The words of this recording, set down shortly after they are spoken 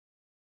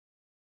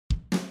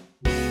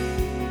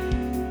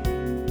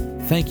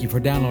Thank you for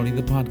downloading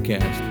the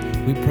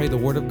podcast. We pray the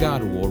Word of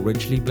God will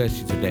richly bless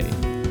you today.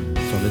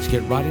 So let's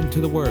get right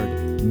into the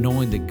Word,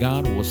 knowing that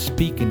God will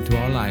speak into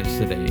our lives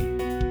today.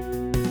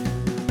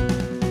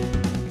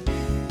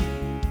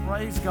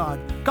 Praise God.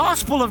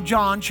 Gospel of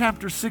John,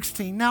 chapter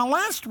 16. Now,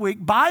 last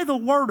week, by the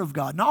Word of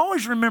God, now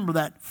always remember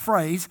that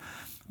phrase,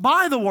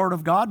 by the Word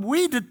of God,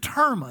 we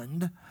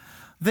determined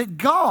that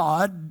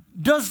God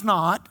does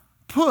not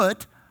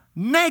put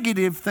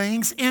negative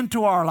things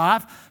into our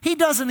life. He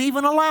doesn't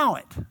even allow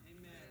it.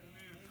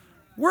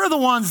 We're the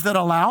ones that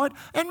allow it.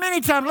 And many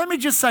times, let me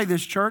just say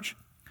this, church,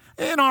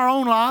 in our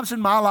own lives, in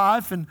my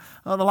life, and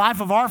the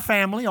life of our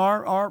family,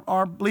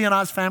 our Lee and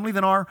I's family,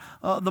 then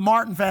the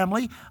Martin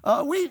family,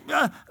 we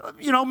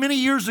many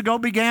years ago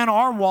began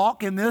our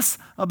walk in this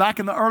back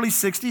in the early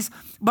 60s,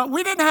 but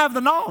we didn't have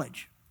the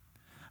knowledge.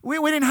 We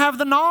didn't have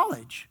the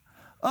knowledge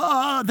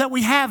that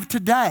we have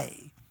today.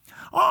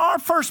 Our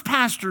first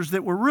pastors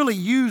that were really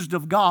used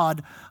of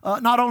God,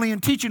 not only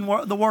in teaching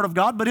the Word of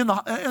God, but in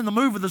the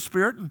move of the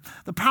Spirit and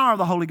the power of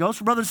the Holy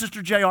Ghost, Brother and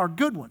Sister J.R.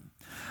 Goodwin.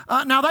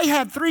 Now, they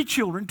had 3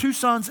 children, 2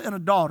 sons and a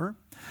daughter,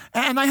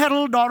 and they had a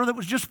little daughter that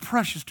was just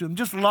precious to them,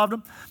 just loved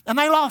them, and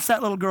they lost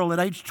that little girl at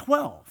age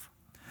 12.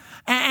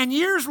 And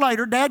years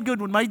later, Dad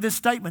Goodwin made this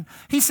statement.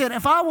 He said,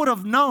 if I would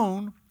have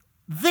known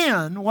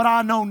then what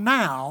I know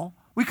now,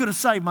 we could have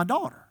saved my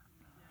daughter.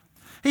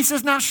 He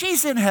says, now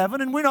she's in heaven,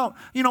 and we don't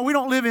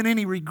live in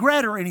any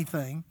regret or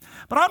anything.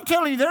 But I'm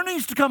telling you, there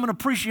needs to come an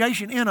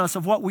appreciation in us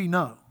of what we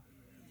know.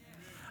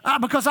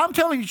 Because I'm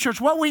telling you, church,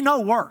 what we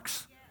know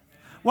works.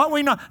 What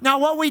we know. Now,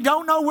 what we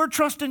don't know, we're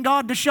trusting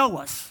God to show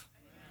us.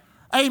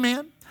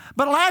 Amen.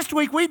 But last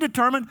week we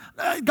determined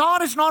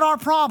God is not our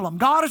problem.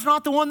 God is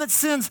not the one that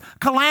sends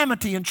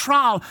calamity and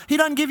trial. He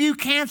doesn't give you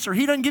cancer.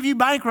 He doesn't give you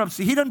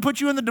bankruptcy. He doesn't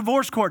put you in the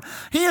divorce court.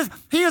 He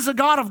is a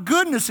God of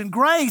goodness and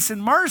grace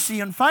and mercy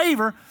and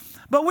favor.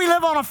 But we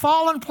live on a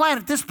fallen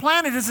planet. This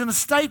planet is in a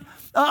state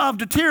of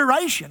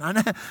deterioration.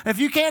 And if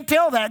you can't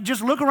tell that,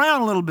 just look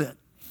around a little bit.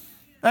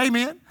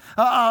 Amen.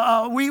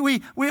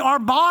 Our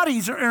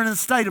bodies are in a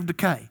state of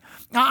decay.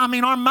 I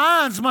mean, our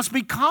minds must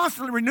be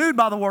constantly renewed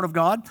by the Word of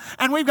God.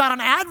 And we've got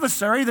an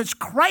adversary that's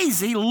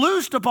crazy,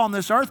 loosed upon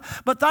this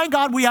earth. But thank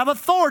God we have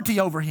authority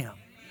over him.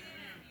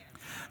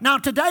 Now,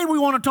 today we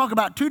want to talk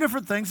about 2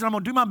 different things. And I'm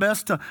going to do my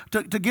best to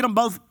get them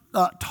both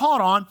taught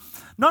on.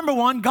 Number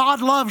 1,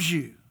 God loves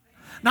you.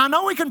 Now, I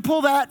know we can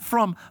pull that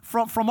from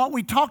what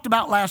we talked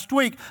about last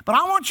week, but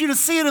I want you to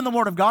see it in the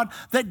Word of God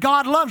that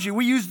God loves you.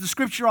 We used the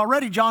scripture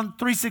already, John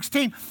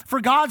 3:16.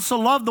 For God so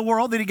loved the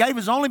world that he gave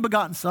his only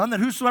begotten Son, that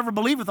whosoever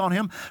believeth on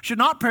him should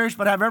not perish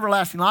but have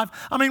everlasting life.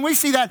 I mean, we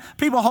see that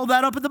people hold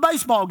that up at the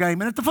baseball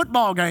game and at the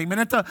football game and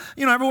at the,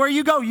 everywhere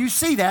you go, you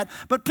see that.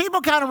 But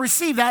people kind of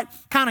receive that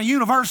kind of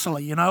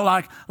universally,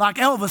 like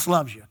Elvis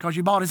loves you because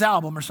you bought his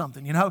album or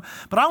something,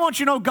 But I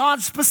want you to know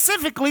God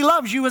specifically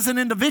loves you as an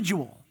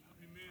individual.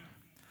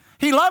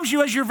 He loves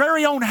you as your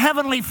very own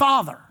heavenly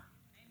Father.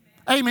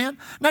 Amen.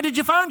 Now, did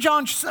you find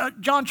John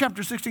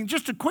chapter 16?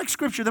 Just a quick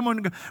scripture. Then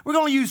we're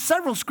going to use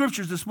several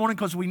scriptures this morning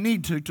because we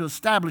need to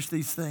establish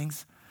these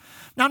things.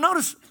 Now,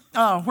 notice,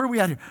 where are we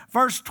at here?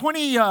 Verse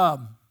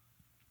 27,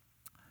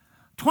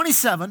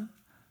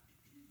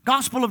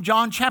 Gospel of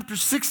John chapter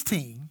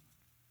 16.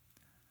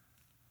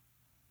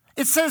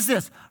 It says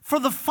this, for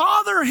the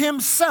Father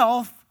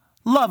himself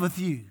loveth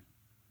you.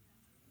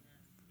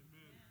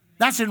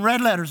 That's in red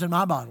letters in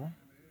my Bible.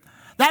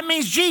 That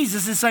means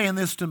Jesus is saying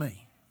this to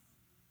me.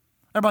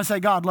 Everybody say,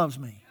 God loves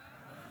me.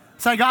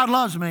 Say, God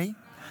loves me.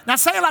 Now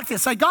say it like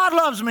this. Say, God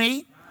loves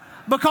me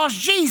because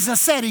Jesus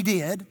said he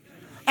did,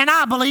 and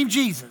I believe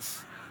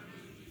Jesus.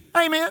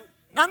 Amen.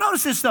 Now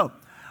notice this though.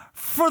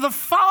 For the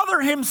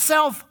Father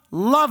himself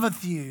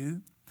loveth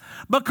you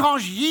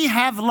because ye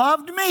have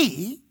loved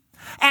me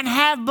and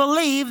have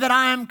believed that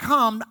I am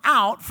come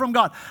out from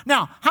God.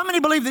 Now, how many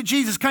believe that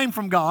Jesus came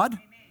from God?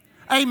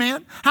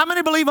 Amen. How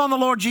many believe on the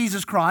Lord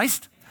Jesus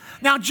Christ?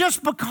 Now,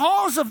 just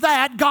because of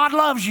that, God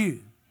loves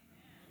you.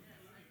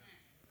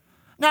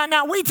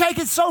 Now we take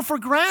it so for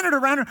granted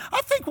around here.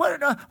 I think,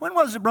 when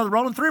was it, Brother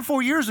Roland? 3 or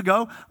 4 years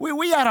ago,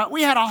 we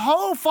had a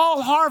whole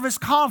fall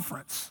harvest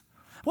conference.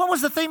 What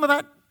was the theme of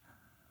that?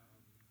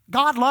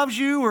 God loves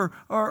you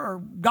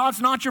or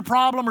God's not your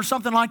problem or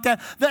something like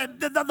that.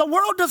 The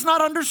world does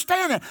not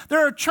understand that.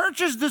 There are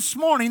churches this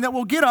morning that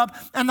will get up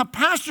and the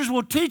pastors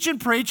will teach and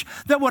preach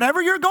that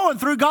whatever you're going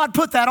through, God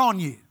put that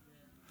on you.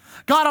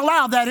 God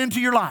allowed that into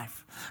your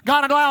life.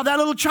 God allowed that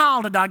little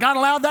child to die. God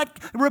allowed that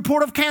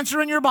report of cancer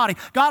in your body.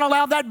 God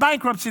allowed that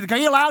bankruptcy to come.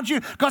 He allowed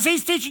you because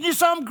he's teaching you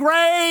some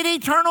great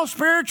eternal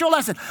spiritual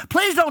lesson.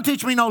 Please don't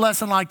teach me no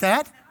lesson like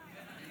that.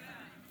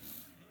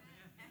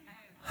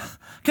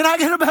 Can I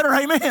get a better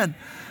amen?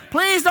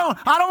 Please don't.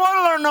 I don't want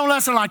to learn no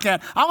lesson like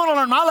that. I want to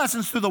learn my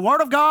lessons through the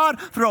Word of God,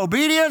 through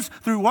obedience,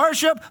 through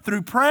worship,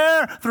 through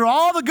prayer, through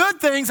all the good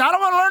things. I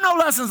don't want to learn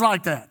no lessons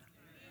like that.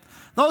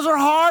 Those are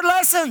hard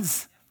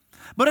lessons.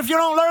 But if you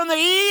don't learn the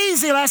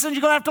easy lessons,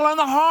 you're going to have to learn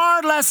the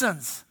hard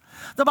lessons.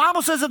 The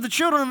Bible says that the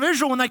children of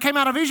Israel, when they came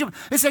out of Egypt,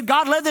 it said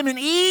God led them in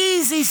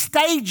easy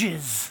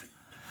stages.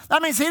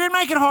 That means he didn't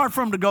make it hard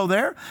for them to go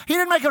there. He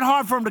didn't make it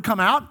hard for them to come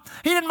out.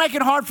 He didn't make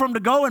it hard for them to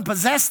go and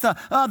possess the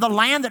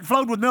land that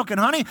flowed with milk and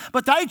honey,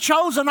 but they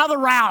chose another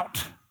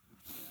route.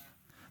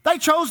 They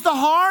chose the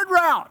hard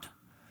route.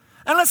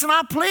 And listen,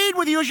 I plead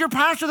with you as your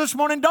pastor this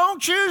morning,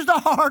 don't choose the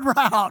hard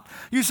route.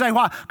 You say,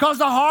 why? Because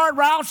the hard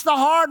route's the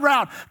hard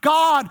route.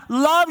 God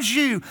loves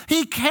you.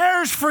 He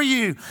cares for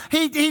you.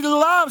 He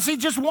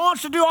just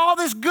wants to do all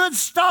this good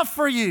stuff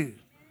for you.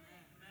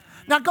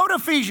 Now go to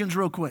Ephesians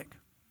real quick.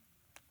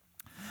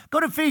 Go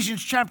to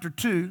Ephesians chapter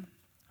 2.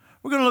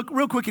 We're going to look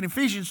real quick in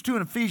Ephesians 2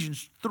 and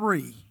Ephesians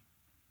 3.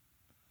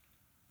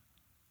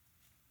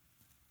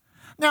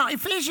 Now,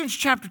 Ephesians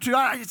chapter 2,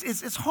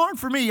 it's hard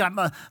for me.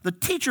 The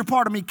teacher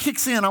part of me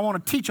kicks in. I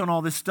want to teach on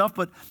all this stuff,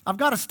 but I've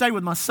got to stay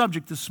with my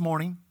subject this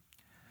morning.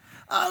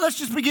 Let's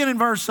just begin in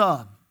verse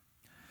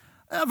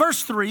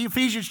 3,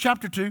 Ephesians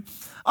chapter 2.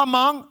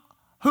 Among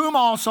whom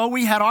also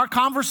we had our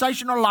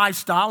conversational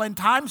lifestyle in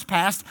times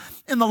past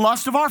in the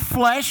lust of our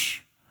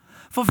flesh,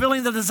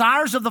 fulfilling the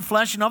desires of the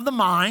flesh and of the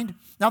mind.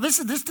 Now, this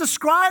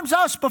describes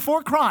us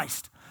before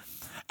Christ.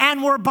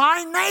 And were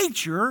by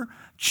nature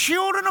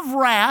children of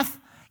wrath,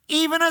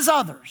 even as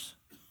others.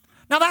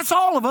 Now that's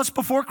all of us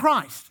before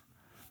Christ.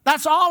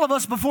 That's all of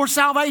us before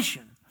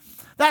salvation.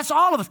 That's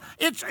all of us.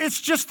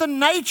 It's just the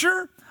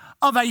nature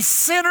of a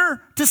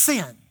sinner to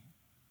sin.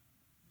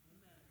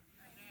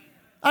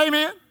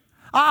 Amen.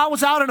 I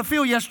was out in a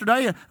field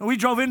yesterday, and we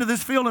drove into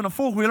this field in a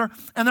four-wheeler,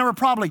 and there were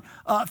probably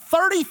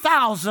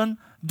 30,000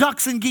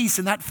 ducks and geese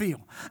in that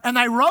field. And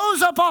they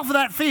rose up off of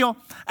that field,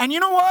 and you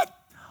know what?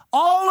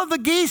 All of the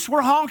geese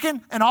were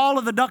honking, and all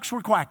of the ducks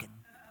were quacking.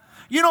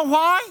 You know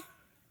why?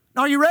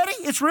 Are you ready?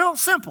 It's real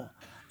simple.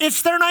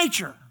 It's their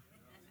nature.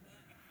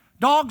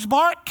 Dogs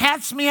bark,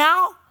 cats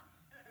meow,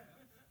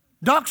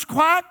 ducks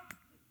quack,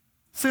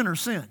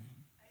 sinners sin.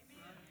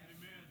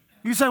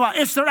 You say, well,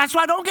 that's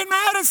why don't get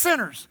mad at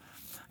sinners.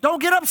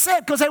 Don't get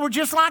upset because they were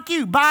just like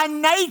you. By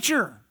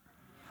nature.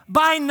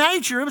 By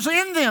nature. It was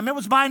in them. It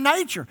was by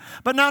nature.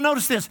 But now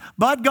notice this.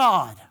 But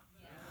God.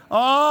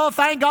 Oh,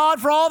 thank God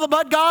for all the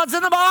but gods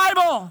in the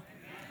Bible.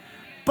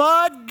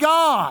 But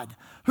God,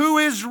 who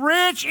is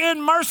rich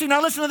in mercy.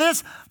 Now listen to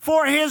this.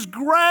 For his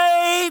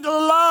great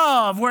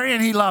love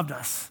wherein he loved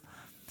us.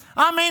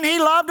 I mean, he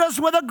loved us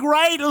with a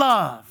great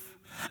love.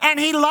 And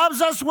he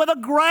loves us with a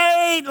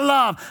great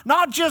love.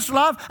 Not just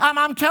love.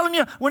 I'm telling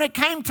you, when it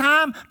came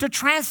time to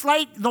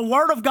translate the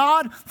Word of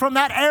God from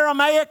that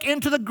Aramaic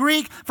into the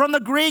Greek, from the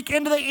Greek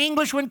into the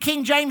English when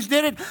King James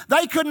did it,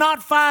 they could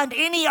not find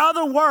any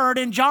other word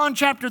in John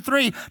chapter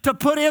 3 to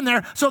put in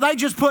there. So they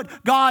just put,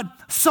 God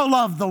so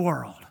loved the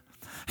world.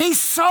 He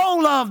so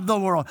loved the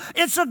world.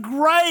 It's a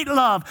great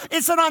love.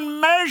 It's an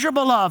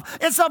unmeasurable love.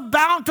 It's a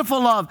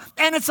bountiful love.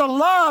 And it's a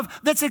love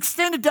that's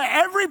extended to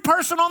every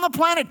person on the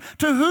planet,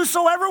 to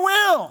whosoever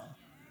will.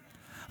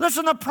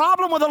 Listen, the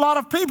problem with a lot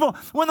of people,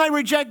 when they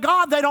reject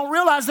God, they don't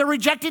realize they're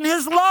rejecting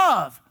his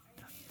love.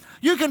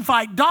 You can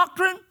fight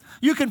doctrine.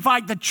 You can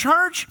fight the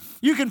church.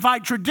 You can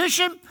fight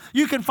tradition.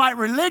 You can fight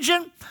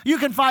religion. You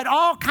can fight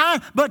all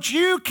kinds, but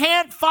you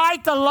can't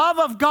fight the love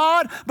of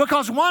God,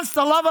 because once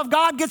the love of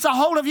God gets a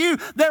hold of you,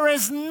 there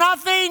is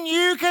nothing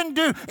you can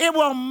do. It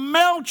will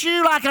melt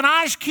you like an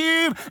ice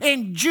cube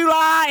in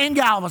July in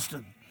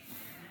Galveston.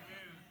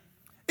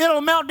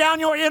 It'll melt down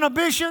your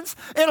inhibitions.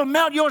 It'll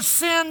melt your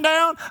sin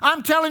down.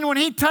 I'm telling you, when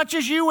he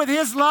touches you with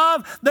his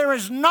love, there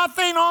is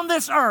nothing on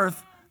this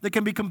earth that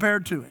can be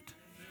compared to it.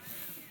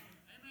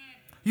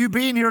 You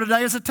being here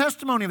today is a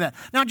testimony of that.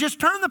 Now just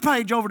turn the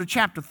page over to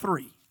chapter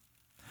 3.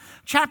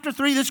 Chapter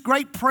 3, this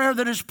great prayer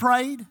that is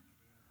prayed,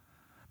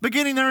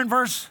 beginning in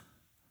verse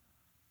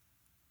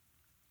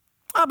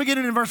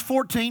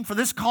 14. For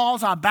this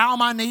cause I bow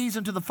my knees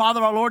unto the Father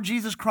of our Lord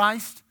Jesus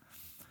Christ,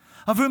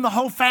 of whom the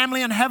whole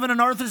family in heaven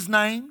and earth is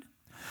named,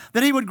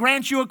 that he would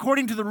grant you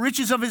according to the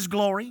riches of his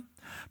glory,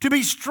 to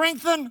be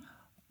strengthened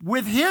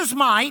with his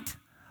might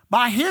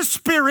by his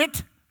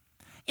Spirit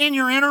in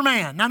your inner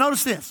man. Now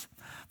notice this.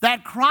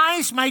 That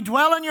Christ may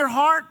dwell in your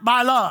heart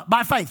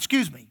by faith,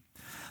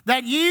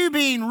 that you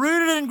being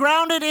rooted and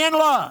grounded in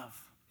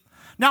love.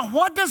 Now,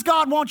 what does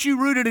God want you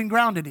rooted and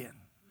grounded in?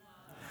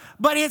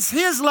 But it's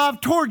his love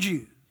towards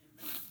you.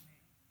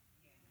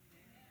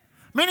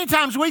 Many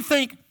times we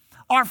think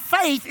our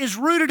faith is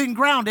rooted and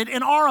grounded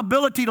in our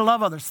ability to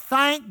love others.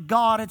 Thank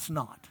God it's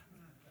not.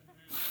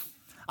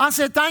 I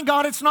said, thank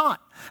God it's not.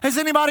 Has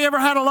anybody ever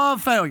had a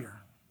love failure?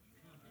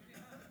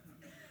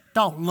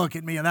 Don't look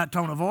at me in that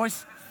tone of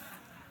voice.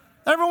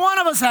 Every one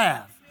of us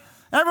have.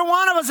 Every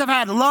one of us have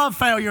had love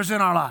failures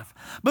in our life.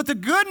 But the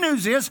good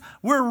news is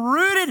we're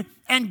rooted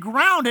and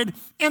grounded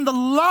in the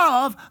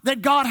love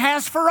that God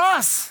has for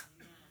us.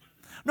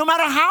 No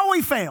matter how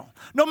we fail,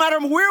 no matter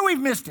where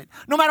we've missed it,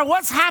 no matter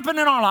what's happened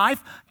in our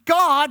life,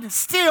 God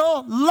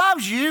still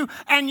loves you,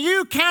 and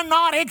you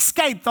cannot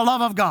escape the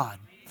love of God.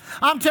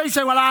 I'm telling you,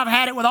 say, well, I've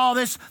had it with all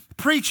this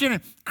preaching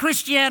and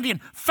Christianity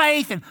and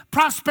faith and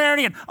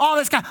prosperity and all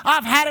this kind.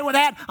 I've had it with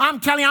that. I'm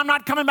telling you, I'm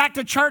not coming back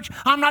to church.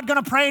 I'm not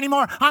going to pray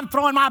anymore. I'm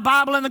throwing my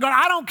Bible in the garden.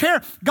 I don't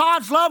care.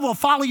 God's love will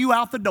follow you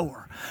out the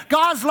door.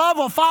 God's love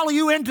will follow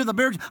you into the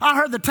beard. I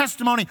heard the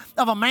testimony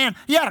of a man.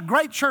 He had a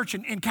great church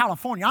in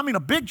California. I mean,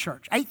 a big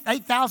church,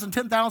 8,000,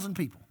 10,000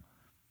 people.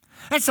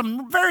 And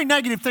some very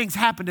negative things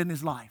happened in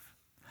his life.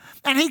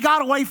 And he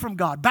got away from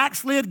God,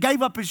 backslid,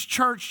 gave up his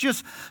church,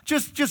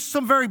 just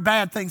some very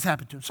bad things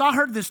happened to him. So I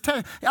heard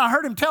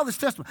him tell this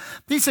testimony.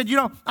 He said,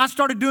 I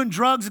started doing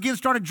drugs again,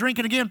 started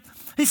drinking again.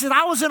 He said,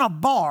 I was in a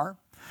bar.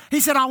 He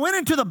said, I went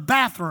into the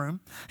bathroom.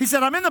 He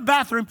said, I'm in the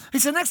bathroom. He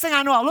said, next thing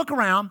I know, I look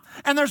around,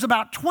 and there's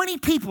about 20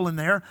 people in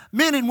there,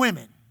 men and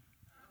women.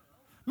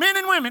 Men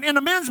and women in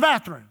the men's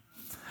bathroom.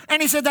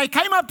 And he said, they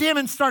came up to him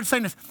and started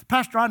saying this,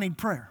 Pastor, I need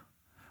prayer.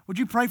 Would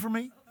you pray for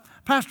me?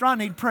 Pastor, I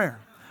need prayer.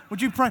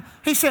 Would you pray?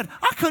 He said,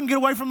 I couldn't get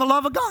away from the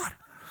love of God.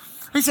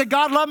 He said,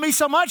 God loved me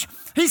so much,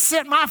 he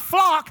sent my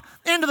flock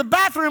into the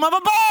bathroom of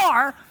a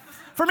bar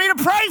for me to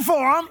pray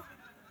for them.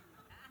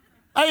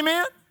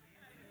 Amen?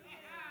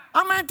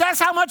 I mean,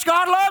 that's how much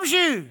God loves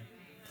you.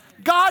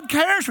 God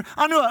cares for you.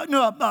 I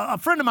knew a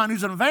friend of mine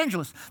who's an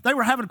evangelist. They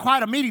were having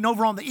quite a meeting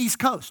over on the East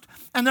Coast.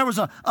 And there was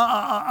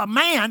a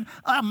man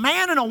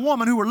and a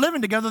woman who were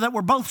living together that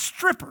were both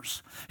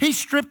strippers. He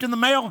stripped in the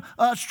male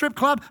strip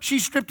club. She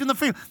stripped in the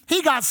field.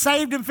 He got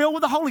saved and filled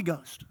with the Holy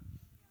Ghost,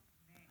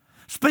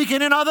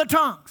 speaking in other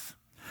tongues.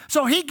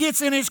 So he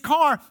gets in his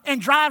car and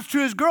drives to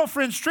his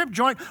girlfriend's strip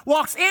joint,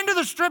 walks into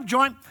the strip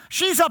joint.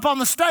 She's up on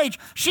the stage.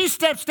 She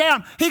steps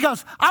down. He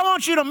goes, I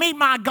want you to meet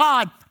my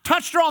God.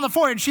 Touched her on the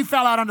forehead, and she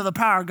fell out under the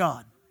power of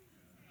God.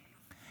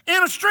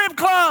 In a strip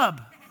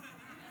club.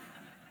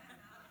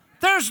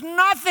 There's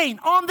nothing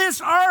on this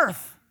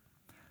earth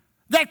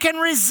that can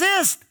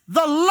resist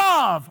the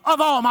love of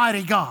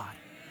Almighty God.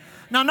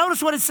 Now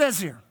notice what it says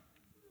here.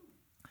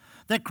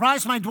 That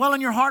Christ may dwell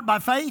in your heart by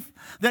faith,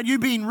 that you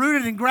being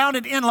rooted and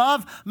grounded in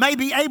love may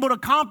be able to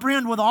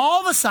comprehend with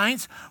all the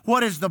saints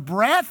what is the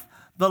breadth,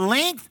 the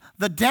length,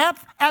 the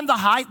depth, and the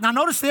height. Now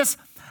notice this.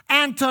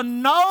 And to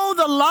know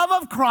the love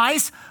of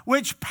Christ,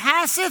 which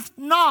passeth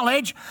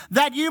knowledge,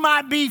 that you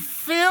might be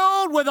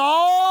filled with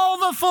all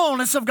the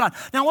fullness of God.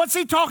 Now, what's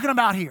he talking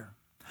about here?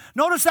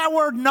 Notice that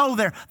word know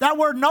there. That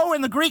word know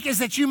in the Greek is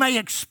that you may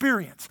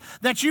experience.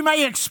 That you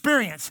may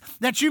experience.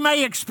 That you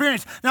may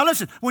experience. Now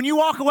listen, when you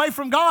walk away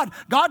from God,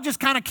 God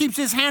just kind of keeps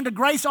his hand of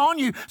grace on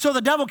you so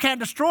the devil can't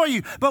destroy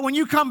you. But when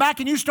you come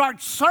back and you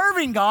start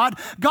serving God,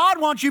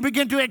 God wants you to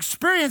begin to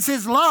experience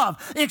his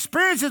love.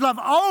 Experience his love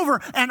over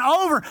and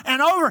over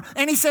and over.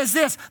 And he says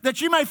this,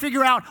 that you may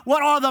figure out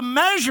what are the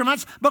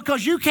measurements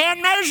because you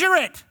can't measure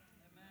it.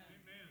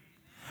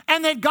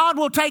 And that God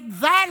will take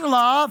that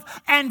love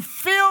and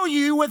fill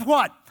you with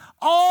what?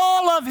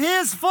 All of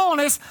his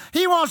fullness.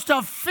 He wants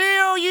to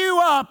fill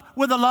you up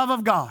with the love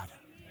of God.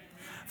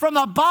 From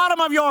the bottom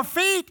of your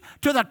feet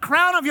to the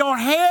crown of your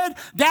head,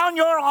 down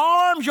your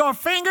arms, your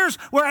fingers,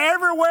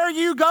 where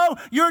you go,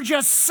 you're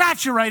just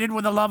saturated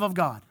with the love of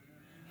God.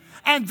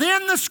 And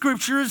then the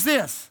scripture is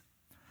this.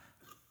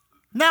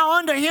 Now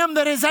unto him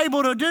that is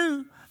able to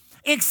do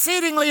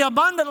exceedingly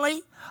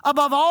abundantly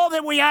above all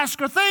that we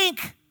ask or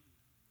think,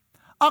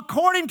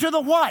 according to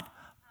the what?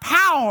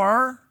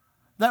 Power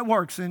that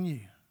works in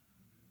you.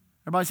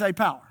 Everybody say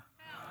power.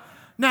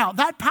 Now,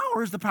 that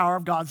power is the power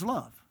of God's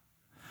love.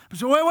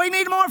 So, well, we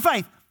need more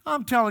faith.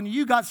 I'm telling you,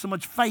 you got so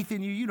much faith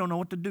in you, you don't know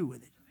what to do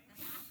with it.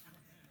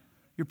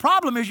 Your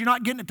problem is you're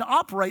not getting it to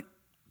operate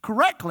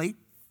correctly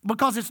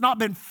because it's not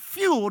been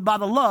fueled by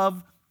the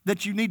love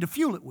that you need to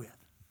fuel it with.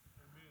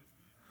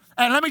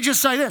 And let me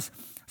just say this.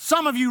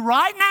 Some of you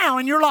right now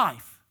in your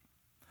life,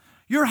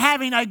 you're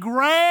having a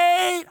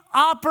great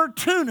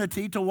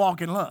opportunity to walk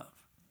in love.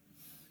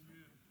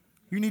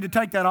 You need to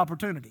take that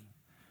opportunity.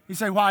 You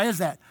say, why is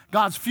that?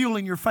 God's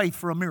fueling your faith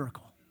for a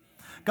miracle.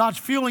 God's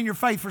fueling your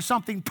faith for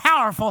something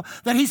powerful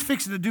that he's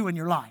fixing to do in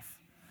your life.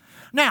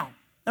 Now,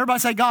 everybody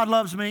say, God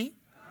loves me.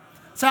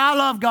 Say, I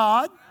love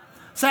God.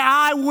 Say,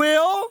 I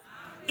will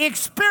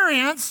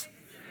experience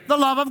the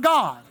love of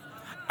God.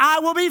 I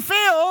will be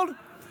filled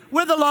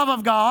with the love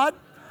of God.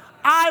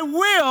 I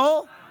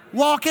will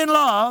walk in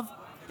love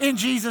in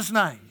Jesus'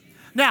 name.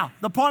 Now,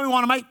 the point we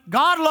want to make,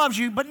 God loves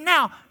you, but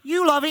now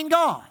you loving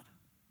God.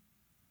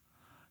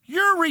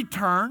 Your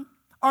return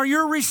or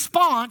your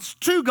response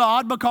to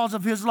God because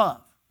of his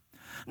love.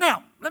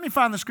 Now, let me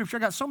find the scripture. I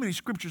got so many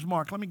scriptures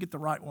marked. Let me get the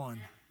right one.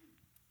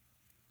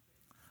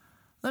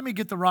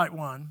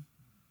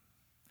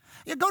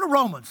 Yeah, go to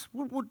Romans.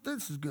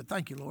 This is good.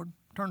 Thank you, Lord.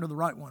 Turn to the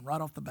right one right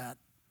off the bat.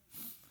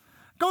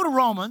 Go to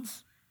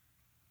Romans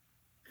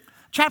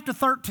chapter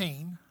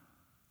 13.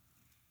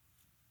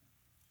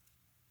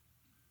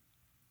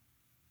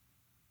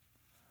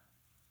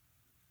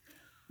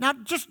 Now,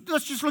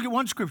 let's just look at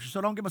one scripture so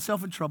I don't get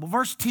myself in trouble.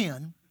 Verse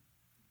 10,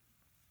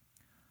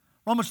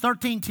 Romans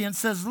 13:10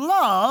 says,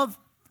 love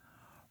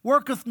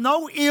worketh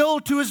no ill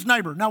to his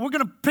neighbor. Now, we're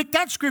going to pick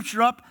that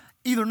scripture up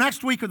either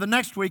next week or the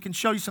next week and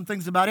show you some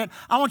things about it.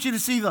 I want you to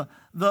see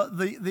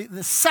the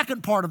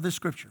second part of this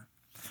scripture.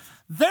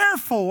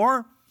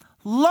 Therefore,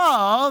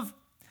 love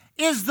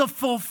is the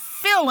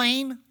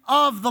fulfilling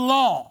of the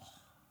law.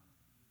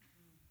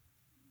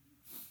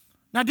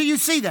 Now, do you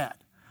see that?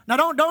 Now,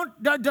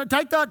 don't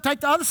take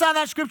the other side of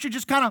that scripture,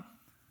 just kind of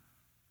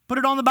put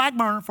it on the back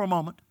burner for a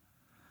moment.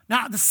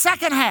 Now, the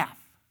second half.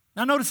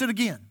 Now, notice it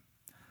again.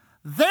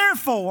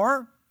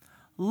 Therefore,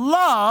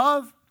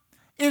 love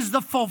is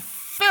the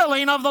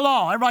fulfilling of the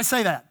law. Everybody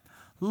say that.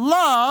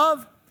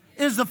 Love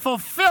is the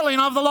fulfilling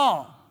of the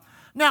law.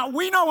 Now,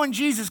 we know when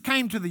Jesus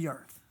came to the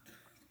earth.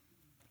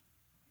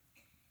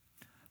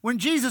 When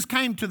Jesus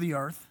came to the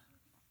earth,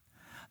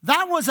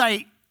 that was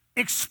an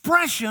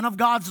expression of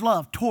God's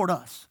love toward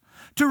us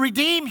to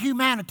redeem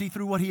humanity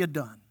through what He had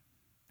done.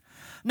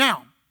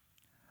 Now,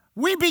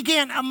 we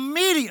began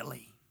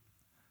immediately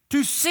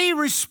to see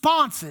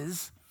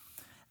responses.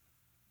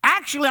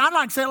 Actually, I'd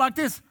like to say it like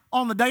this,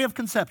 on the day of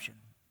conception.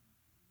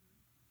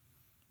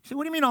 You say,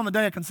 what do you mean on the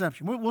day of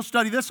conception? We'll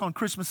study this on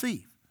Christmas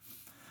Eve.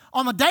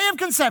 On the day of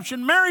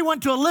conception, Mary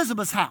went to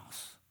Elizabeth's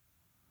house.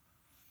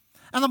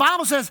 And the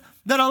Bible says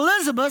that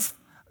Elizabeth,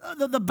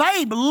 the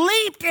babe,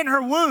 leaped in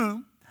her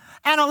womb,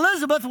 and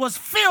Elizabeth was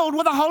filled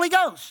with the Holy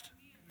Ghost.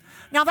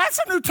 Now, that's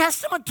a New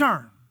Testament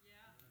term.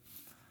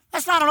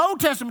 That's not an Old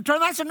Testament term.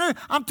 That's a new.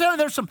 I'm telling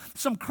you, there's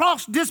some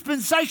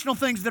cross-dispensational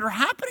things that are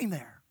happening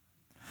there.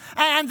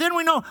 And then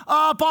we know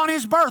upon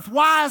his birth,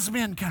 wise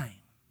men came.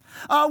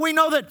 We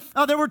know that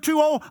there were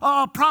two old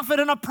prophet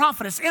and a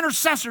prophetess,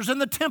 intercessors in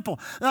the temple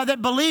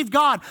that believed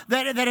God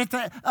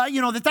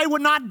that they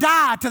would not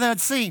die till they had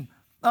seen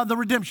the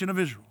redemption of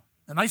Israel.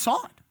 And they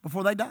saw it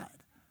before they died.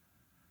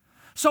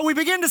 So we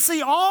begin to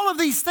see all of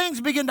these things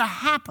begin to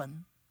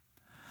happen.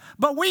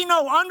 But we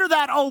know under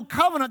that old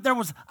covenant there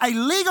was a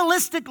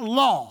legalistic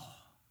law.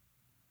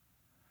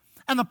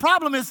 And the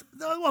problem is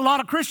a lot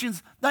of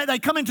Christians, they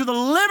come into the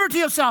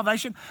liberty of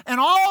salvation and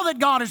all that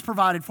God has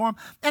provided for them,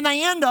 and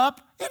they end up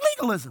in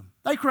legalism.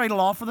 They create a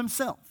law for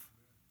themselves.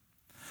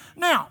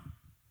 Now,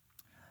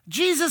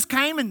 Jesus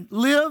came and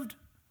lived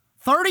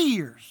 30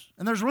 years,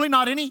 and there's really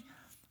not any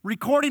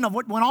recording of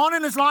what went on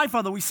in his life,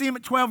 although we see him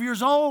at 12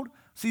 years old.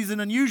 So he's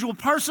an unusual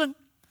person.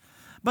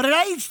 But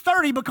at age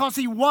 30, because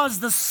he was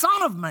the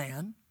Son of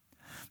Man,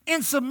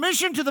 in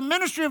submission to the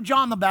ministry of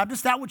John the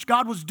Baptist, that which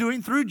God was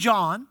doing through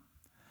John,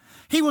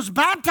 he was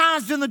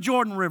baptized in the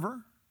Jordan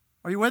River.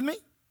 Are you with me?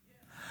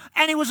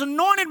 And he was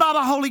anointed by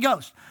the Holy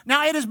Ghost.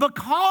 Now, it is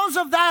because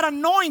of that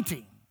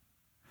anointing.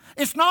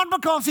 It's not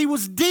because he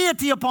was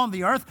deity upon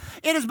the earth.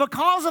 It is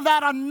because of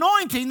that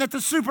anointing that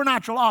the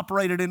supernatural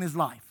operated in his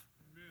life.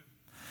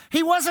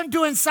 He wasn't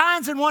doing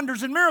signs and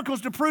wonders and miracles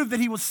to prove that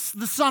he was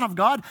the Son of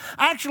God.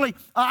 Actually,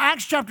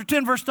 Acts chapter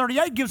 10, verse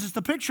 38 gives us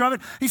the picture of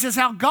it. He says,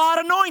 how God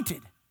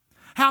anointed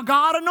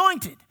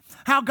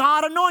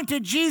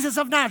Jesus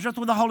of Nazareth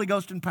with the Holy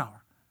Ghost and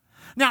power.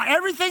 Now,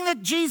 everything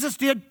that Jesus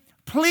did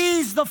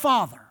pleased the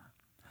Father.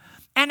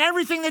 And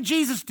everything that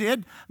Jesus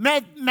did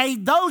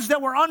made those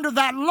that were under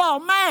that law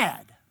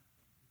mad.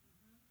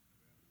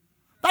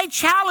 They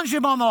challenged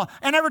him on the law.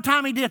 And every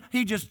time he did,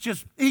 he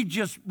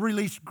just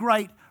released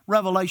great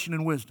revelation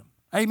and wisdom.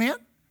 Amen?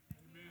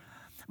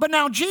 But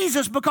now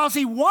Jesus, because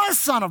he was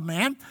Son of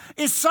Man,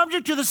 is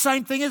subject to the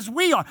same thing as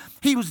we are.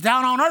 He was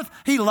down on earth.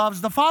 He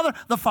loves the Father.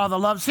 The Father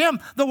loves him.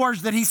 The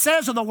words that he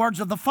says are the words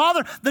of the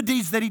Father. The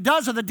deeds that he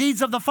does are the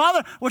deeds of the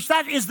Father, which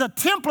that is the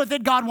template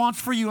that God wants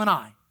for you and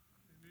I.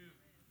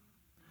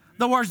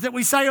 The words that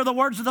we say are the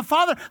words of the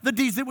Father. The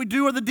deeds that we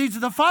do are the deeds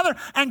of the Father.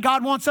 And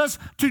God wants us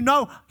to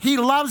know he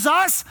loves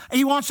us.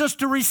 He wants us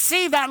to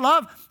receive that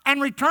love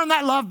and return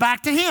that love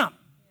back to him.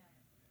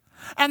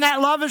 And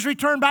that love is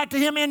returned back to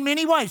him in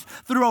many ways.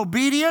 Through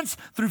obedience,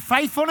 through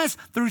faithfulness,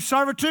 through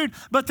servitude.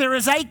 But there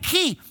is a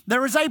key.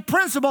 There is a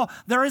principle.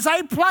 There is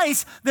a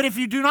place that if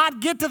you do not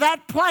get to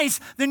that place,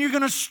 then you're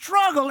going to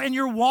struggle in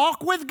your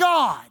walk with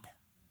God.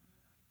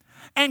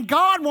 And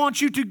God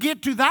wants you to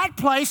get to that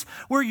place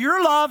where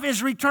your love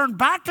is returned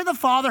back to the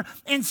Father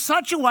in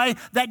such a way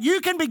that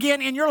you can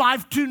begin in your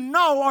life to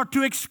know or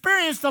to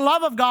experience the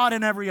love of God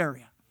in every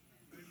area.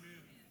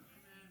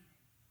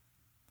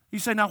 You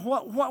say, now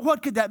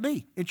what could that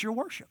be? It's your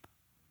worship.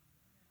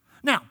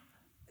 Now,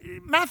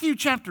 Matthew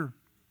chapter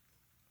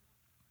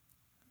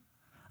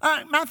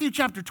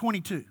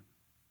 22.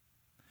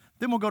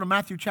 Then we'll go to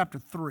Matthew chapter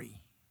 3.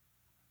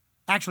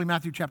 Actually,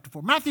 Matthew chapter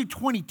 4. Matthew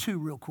 22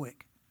 real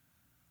quick.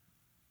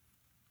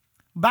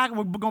 We're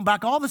going to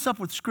back all this up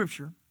with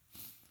Scripture.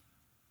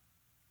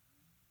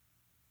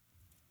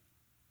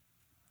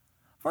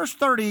 Verse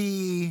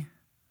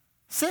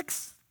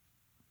 36,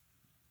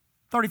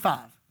 35.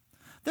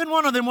 Then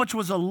one of them, which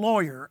was a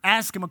lawyer,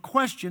 asked him a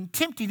question,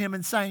 tempting him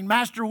and saying,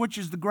 Master, which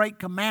is the great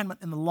commandment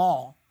in the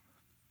law?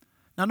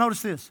 Now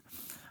notice this.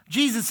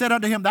 Jesus said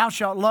unto him, Thou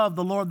shalt love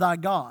the Lord thy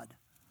God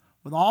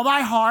with all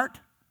thy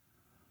heart,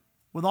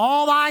 with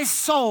all thy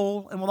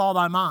soul, and with all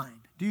thy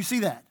mind. Do you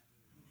see that?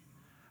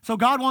 So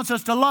God wants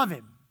us to love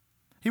him.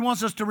 He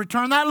wants us to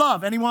return that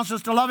love, and he wants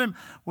us to love him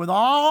with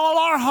all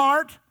our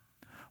heart,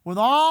 with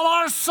all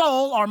our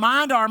soul, our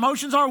mind, our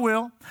emotions, our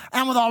will,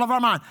 and with all of our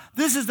mind.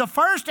 This is the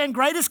first and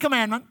greatest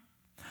commandment,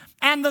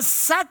 And the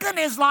second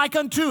is like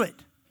unto it.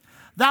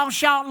 Thou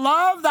shalt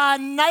love thy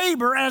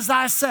neighbor as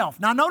thyself.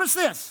 Now notice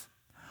this.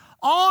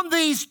 On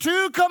these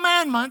two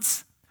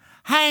commandments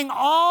hang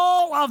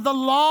all of the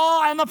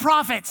law and the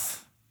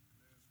prophets.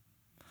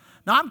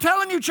 Now I'm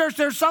telling you, church,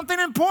 there's something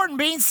important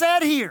being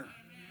said here.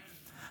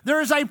 There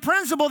is a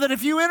principle that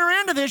if you enter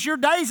into this, your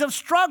days of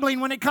struggling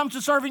when it comes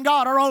to serving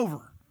God are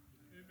over.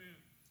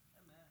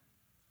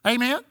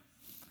 Amen?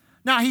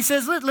 Now he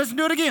says, listen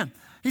to it again.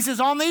 He says,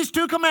 on these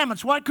two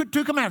commandments, what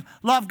two commandments?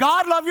 Love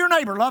God, love your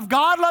neighbor. Love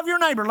God, love your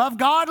neighbor. Love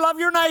God, love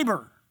your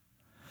neighbor.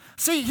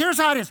 See, here's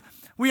how it is.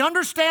 We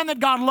understand that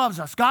God loves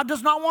us. God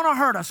does not want to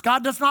hurt us.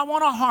 God does not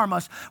want to harm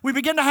us. We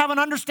begin to have an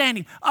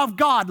understanding of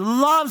God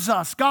loves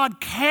us. God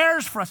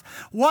cares for us.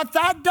 What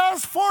that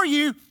does for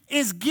you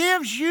is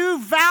gives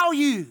you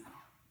value.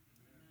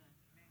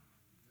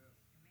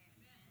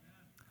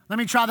 Let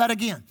me try that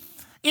again.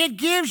 It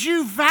gives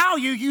you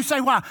value. You say,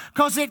 why?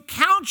 Because it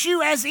counts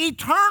you as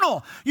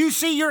eternal. You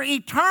see your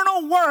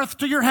eternal worth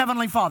to your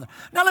Heavenly Father.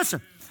 Now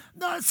listen,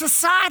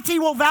 society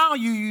will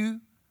value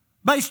you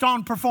based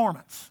on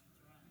performance.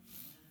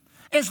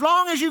 As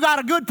long as you got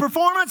a good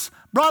performance,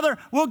 brother,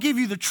 we'll give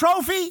you the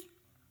trophy.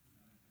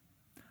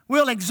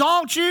 We'll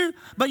exalt you.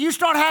 But you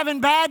start having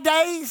bad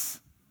days,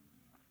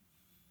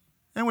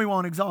 and we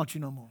won't exalt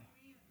you no more.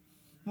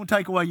 We'll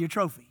take away your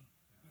trophy.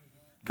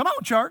 Come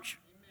on, church.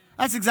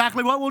 That's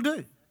exactly what we'll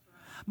do.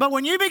 But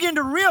when you begin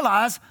to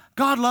realize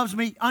God loves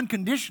me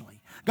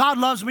unconditionally, God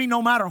loves me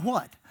no matter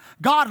what,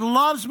 God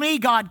loves me,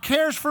 God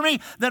cares for me,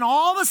 then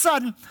all of a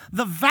sudden,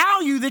 the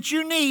value that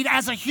you need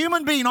as a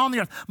human being on the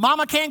earth,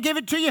 mama can't give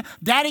it to you,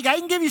 daddy, they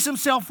can give you some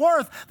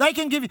self-worth, they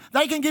can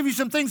give you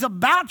some things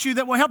about you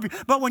that will help you.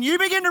 But when you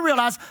begin to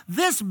realize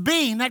this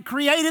being that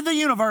created the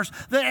universe,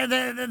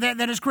 that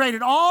has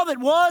created all that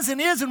was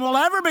and is and will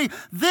ever be,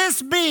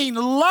 this being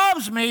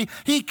loves me,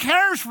 he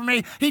cares for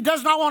me, he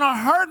does not want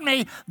to hurt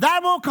me,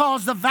 that will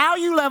cause the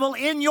value level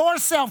in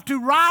yourself to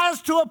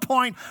rise to a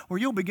point where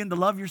you'll begin to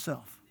love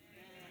yourself.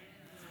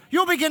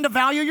 You'll begin to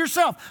value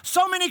yourself.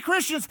 So many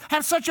Christians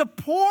have such a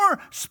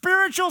poor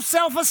spiritual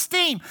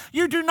self-esteem.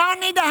 You do not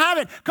need to have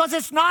it because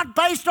it's not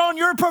based on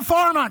your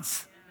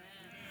performance.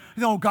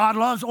 You know, God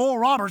loves Oral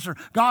Roberts, or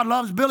God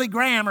loves Billy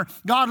Graham, or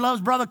God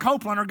loves Brother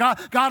Copeland, or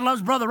God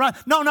loves Brother Rudd.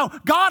 No,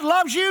 God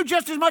loves you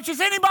just as much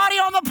as anybody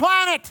on the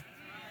planet.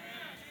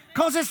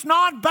 Because it's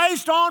not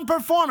based on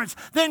performance.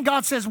 Then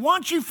God says,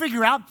 once you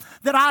figure out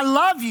that I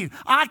love you,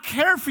 I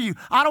care for you,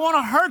 I don't want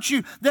to hurt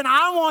you, then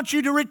I want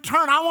you to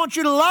return. I want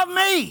you to love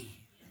me.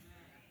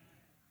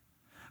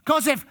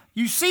 Because if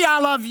you see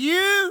I love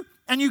you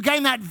and you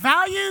gain that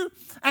value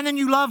and then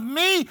you love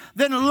me,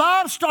 then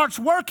love starts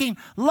working,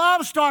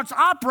 love starts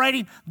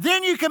operating,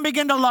 then you can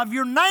begin to love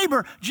your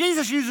neighbor.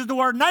 Jesus uses the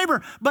word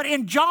neighbor, but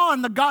in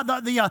John,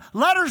 the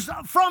letters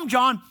from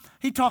John,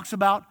 he talks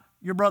about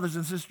your brothers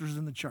and sisters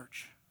in the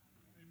church.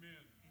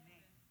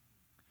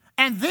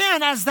 And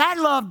then as that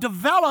love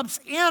develops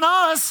in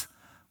us,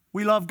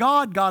 we love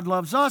God, God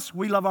loves us,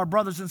 we love our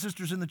brothers and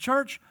sisters in the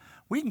church,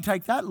 we can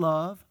take that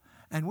love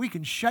and we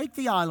can shake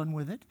the island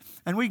with it,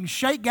 and we can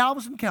shake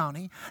Galveston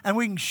County, and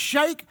we can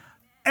shake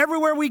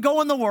everywhere we go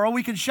in the world.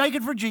 We can shake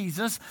it for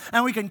Jesus,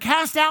 and we can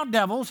cast out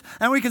devils,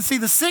 and we can see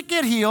the sick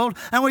get healed,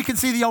 and we can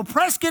see the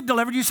oppressed get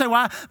delivered. You say,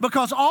 why?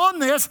 Because on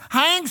this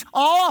hangs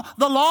all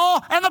the law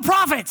and the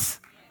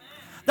prophets.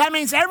 That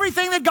means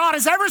everything that God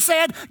has ever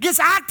said gets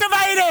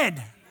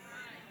activated.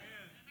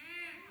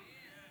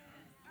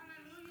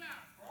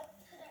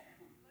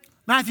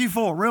 Matthew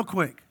 4, real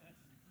quick.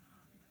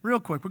 We'll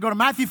go to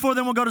Matthew 4,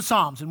 then we'll go to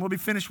Psalms, and we'll be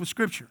finished with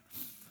Scripture.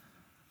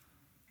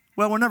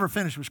 Well, we're never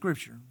finished with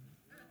Scripture.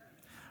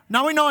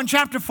 Now we know in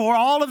chapter 4,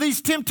 all of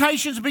these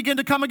temptations begin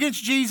to come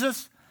against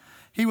Jesus.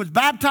 He was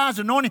baptized,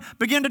 anointed,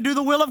 began to do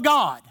the will of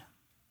God.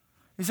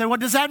 He said, what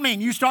does that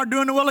mean? You start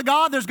doing the will of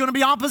God, there's going to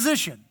be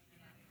opposition.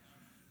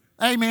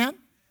 Amen.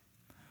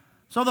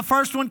 So the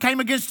first one came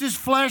against his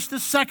flesh. The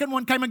second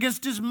one came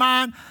against his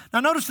mind.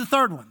 Now notice the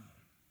third one.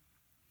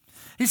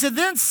 He said,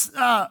 then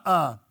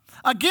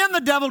again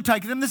the devil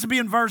taketh them, this will be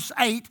in verse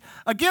 8,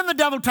 again the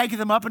devil taketh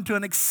them up into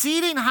an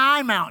exceeding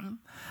high mountain,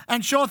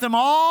 and showeth them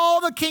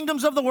all the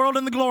kingdoms of the world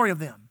and the glory of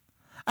them,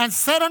 and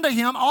said unto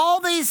him,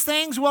 all these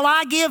things will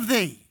I give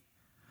thee.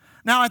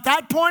 Now at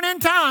that point in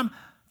time,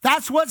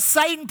 that's what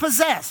Satan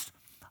possessed,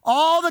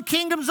 all the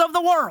kingdoms of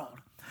the world.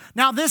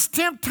 Now this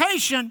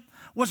temptation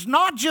was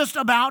not just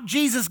about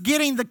Jesus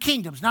getting the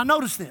kingdoms. Now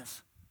notice this.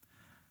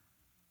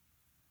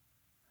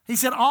 He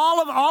said,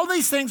 all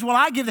these things will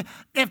I give thee,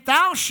 if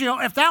thou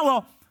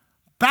wilt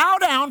bow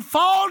down,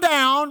 fall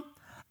down,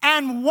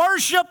 and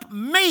worship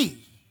me.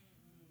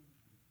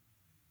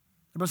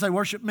 Everybody say,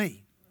 worship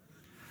me.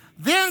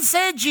 Then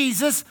said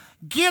Jesus,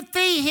 get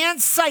thee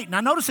hence, Satan.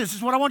 Now notice this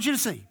is what I want you to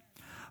see.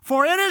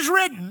 For it is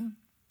written,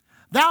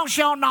 thou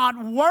shalt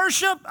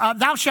worship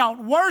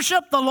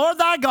the Lord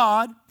thy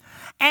God,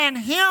 and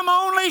him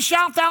only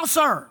shalt thou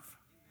serve.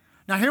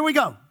 Now here we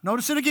go.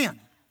 Notice it again.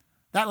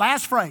 That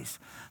last phrase.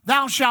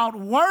 Thou shalt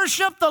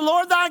worship the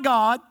Lord thy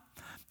God,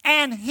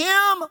 and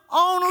him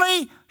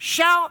only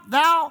shalt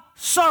thou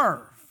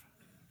serve.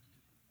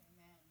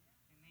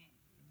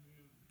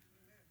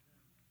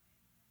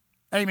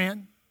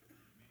 Amen.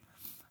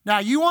 Now,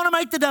 you want to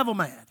make the devil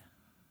mad.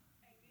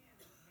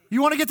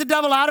 You want to get the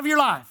devil out of your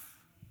life,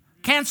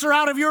 cancer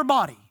out of your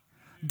body,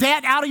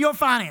 debt out of your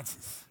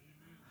finances.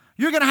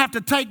 You're going to have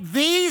to take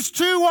these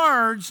two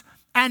words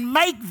and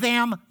make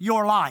them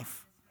your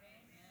life.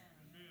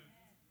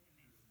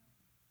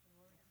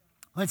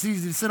 Well, it's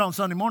easy to sit on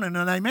Sunday morning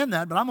and amen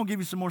that, but I'm going to give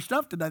you some more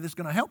stuff today that's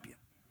going to help you.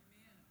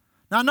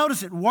 Now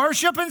notice it,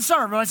 worship and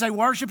serve. I say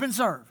worship and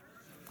serve.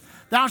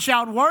 Thou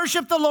shalt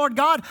worship the Lord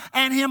God,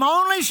 and him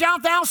only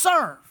shalt thou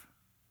serve.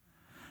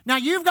 Now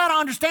you've got to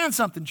understand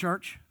something,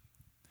 church,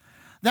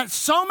 that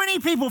so many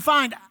people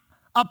find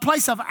a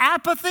place of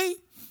apathy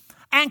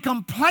and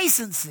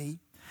complacency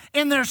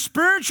in their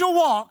spiritual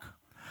walk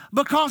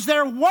because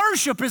their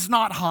worship is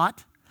not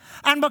hot.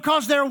 And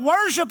because their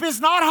worship is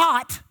not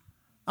hot,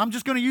 I'm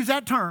just going to use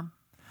that term,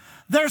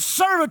 their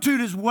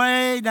servitude is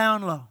way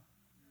down low.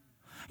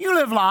 You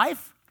live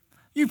life.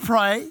 You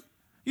pray.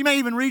 You may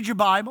even read your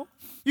Bible.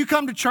 You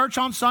come to church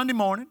on Sunday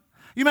morning.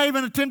 You may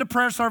even attend a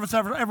prayer service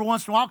every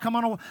once in a while. Come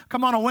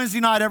on a Wednesday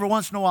night every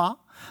once in a while.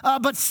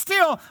 But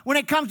still, when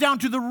it comes down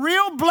to the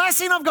real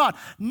blessing of God,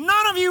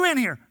 none of you in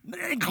here,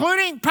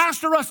 including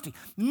Pastor Rusty,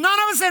 none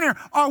of us in here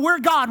are where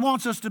God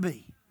wants us to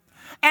be.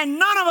 And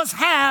none of us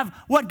have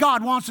what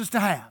God wants us to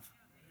have.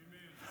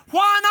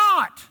 Why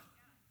not?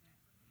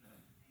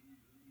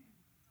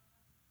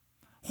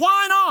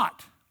 Why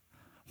not?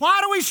 Why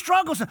do we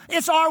struggle?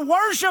 It's our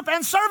worship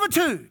and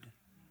servitude.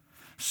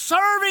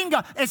 Serving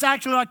God. It's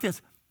actually like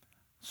this.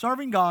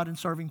 Serving God and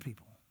serving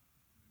people.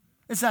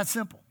 It's that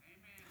simple.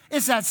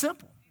 It's that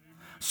simple.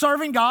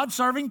 Serving God,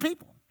 serving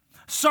people.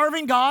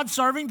 Serving God,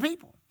 serving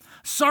people.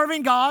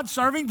 Serving God,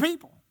 serving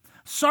people.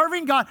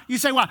 Serving God. You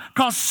say, why?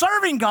 Because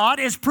serving God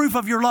is proof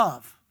of your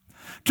love.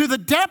 To the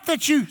depth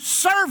that you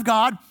serve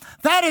God,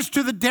 that is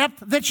to the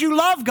depth that you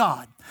love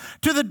God.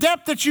 To the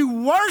depth that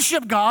you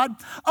worship God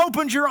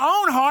opens your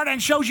own heart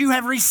and shows you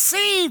have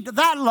received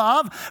that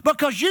love,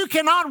 because you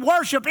cannot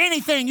worship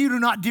anything you do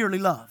not dearly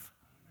love.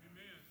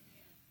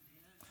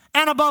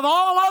 And above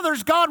all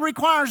others, God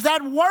requires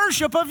that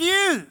worship of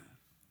you.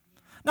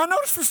 Now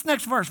notice this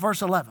next verse,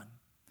 verse 11.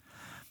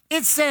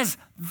 It says,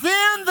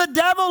 then the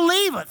devil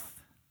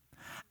leaveth,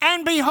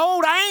 and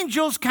behold,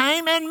 angels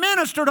came and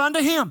ministered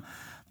unto him.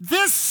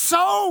 This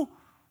so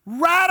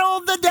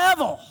rattled the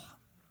devil.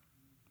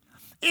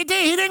 He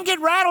didn't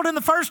get rattled in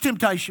the first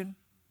temptation.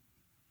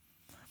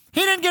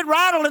 He didn't get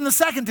rattled in the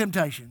second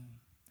temptation.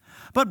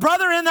 But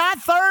brother, in that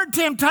third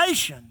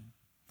temptation,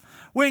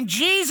 when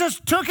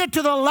Jesus took it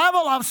to the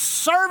level of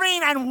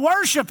serving and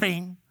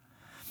worshiping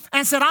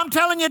and said, I'm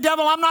telling you,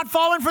 devil, I'm not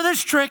falling for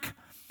this trick.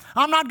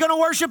 I'm not going to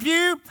worship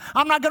you.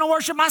 I'm not going to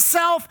worship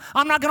myself.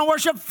 I'm not going to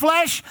worship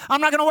flesh. I'm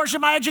not going to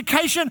worship my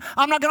education.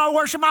 I'm not going to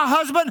worship my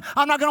husband.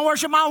 I'm not going to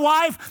worship my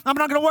wife. I'm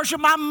not going to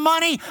worship my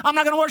money. I'm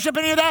not going to worship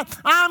any of that.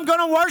 I'm going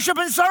to worship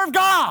and serve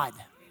God.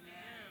 Amen.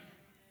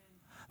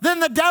 Then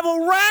the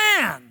devil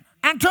ran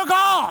and took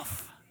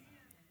off.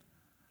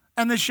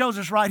 And this shows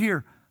us right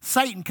here,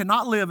 Satan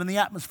cannot live in the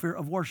atmosphere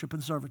of worship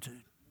and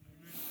servitude.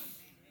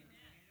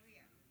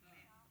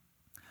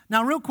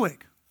 Now, real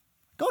quick,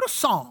 go to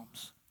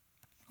Psalms.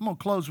 I'm going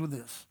to close with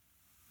this.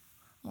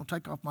 I'm going to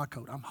take off my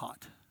coat. I'm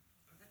hot.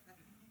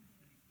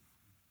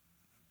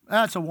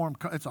 That's a warm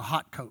coat. It's a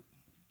hot coat.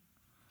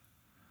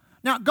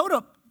 Now, go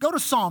to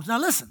Psalms. Now,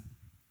 listen.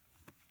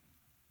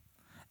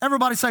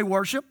 Everybody say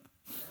worship.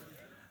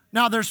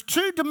 Now, there's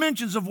two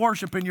dimensions of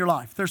worship in your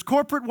life. There's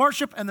corporate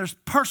worship and there's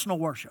personal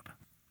worship.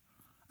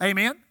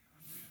 Amen?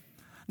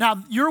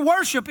 Now, your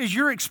worship is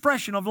your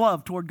expression of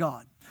love toward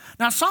God.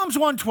 Now, Psalms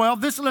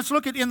 112, let's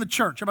look at in the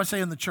church. Everybody say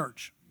in the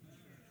church.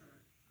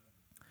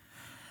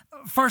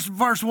 First,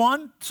 verse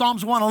 1,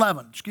 Psalms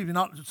 111. Excuse me,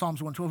 not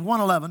Psalms 112,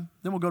 111.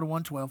 Then we'll go to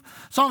 112.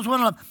 Psalms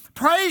 111.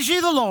 Praise ye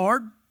the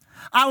Lord.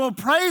 I will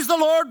praise the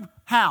Lord.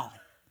 How?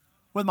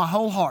 With my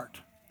whole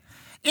heart.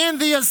 In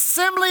the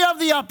assembly of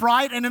the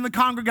upright and in the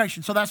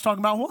congregation. So that's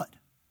talking about what?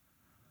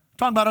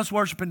 Talking about us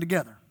worshiping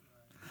together.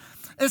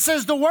 It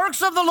says, the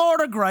works of the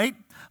Lord are great,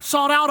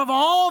 sought out of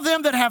all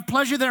them that have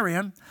pleasure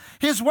therein.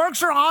 His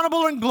works are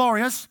honorable and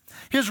glorious.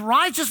 His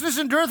righteousness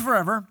endureth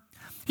forever.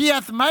 He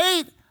hath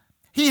made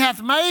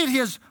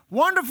his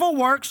wonderful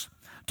works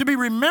to be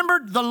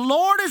remembered. The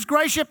Lord is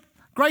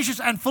gracious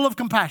and full of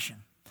compassion.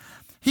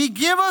 He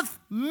giveth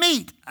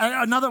meat.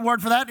 Another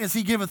word for that is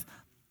he giveth,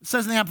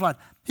 says in the Amplified,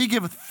 he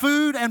giveth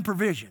food and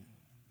provision.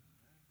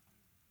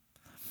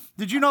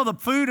 Did you know the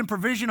food and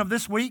provision of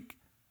this week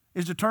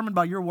is determined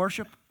by your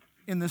worship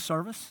in this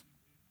service?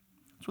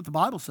 That's what the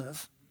Bible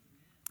says.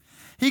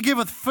 He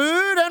giveth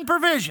food and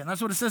provision.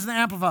 That's what it says in the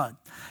Amplified.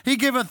 He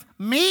giveth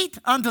meat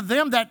unto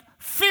them that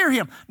fear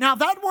him. Now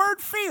that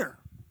word fear,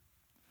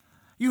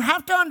 you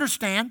have to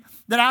understand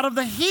that out of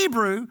the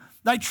Hebrew,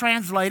 they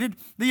translated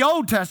the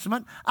Old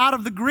Testament. Out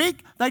of the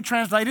Greek, they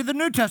translated the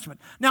New Testament.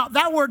 Now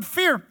that word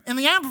fear, in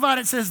the Amplified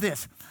it says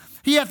this.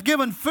 He hath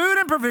given food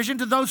and provision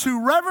to those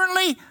who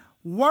reverently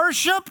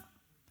worship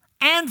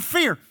and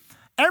fear.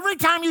 Every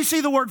time you see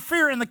the word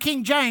fear in the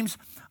King James,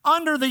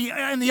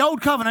 in the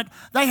Old Covenant,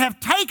 they have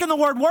taken the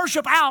word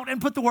worship out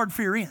and put the word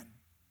fear in.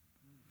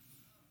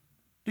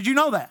 Did you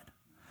know that?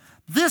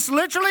 This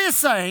literally is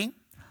saying,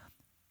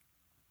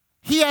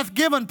 He hath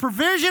given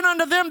provision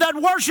unto them that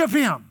worship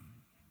Him.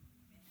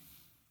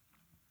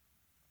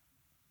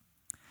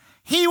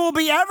 He will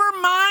be ever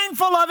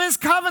mindful of His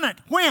covenant.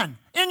 When?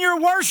 In your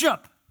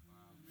worship.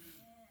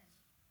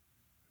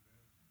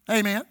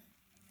 Amen.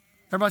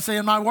 Everybody say,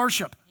 in my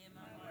worship.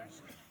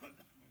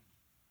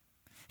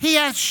 He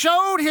hath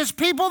showed His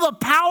people the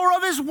power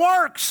of His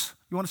works.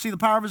 You want to see the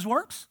power of His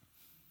works?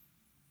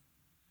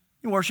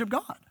 You worship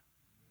God.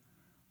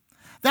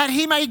 That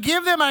He may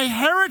give them a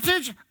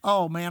heritage.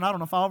 Oh man, I don't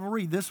know if I'll ever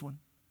read this one.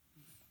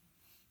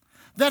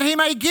 That He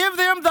may give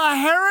them the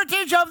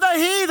heritage of the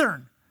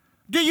heathen.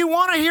 Do you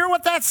want to hear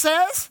what that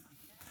says?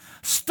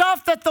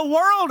 Stuff that the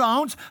world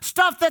owns,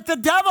 stuff that the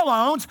devil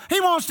owns,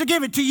 He wants to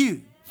give it to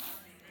you.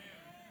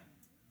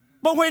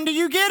 But when do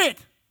you get it?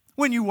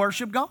 When you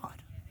worship God.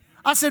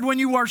 I said when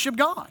you worship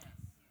God.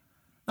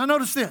 Now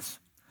notice this.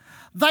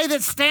 They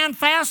that stand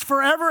fast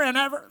forever and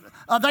ever,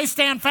 they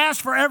stand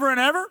fast forever and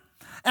ever,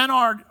 and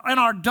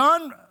are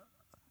done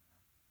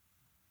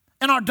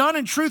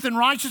in truth and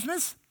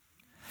righteousness.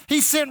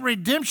 He sent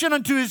redemption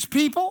unto His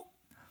people.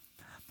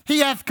 He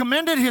hath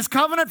commended His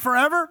covenant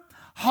forever,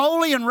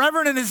 holy and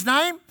reverent in His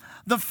name.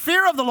 The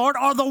fear of the Lord,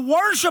 or the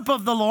worship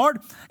of the Lord,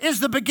 is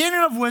the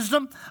beginning of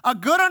wisdom. A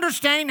good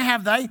understanding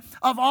have they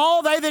of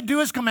all they that do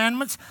His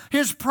commandments.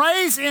 His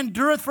praise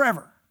endureth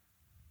forever.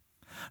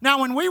 Now,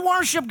 when we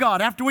worship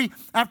God, after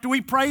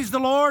we praise the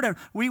Lord, and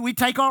we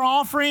take our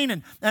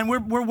offering, and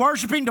we're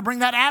worshiping to bring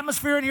that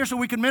atmosphere in here so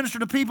we can minister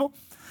to people,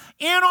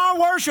 in our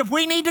worship,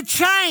 we need to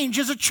change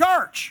as a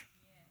church.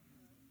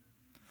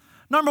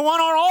 Number one,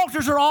 our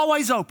altars are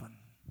always open.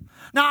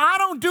 Now, I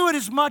don't do it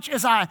as much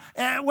as I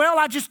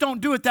just don't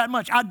do it that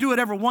much. I do it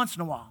every once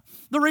in a while.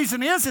 The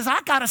reason is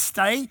I got to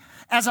stay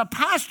as a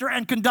pastor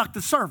and conduct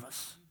the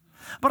service.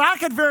 But I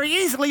could very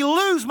easily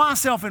lose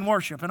myself in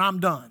worship, and I'm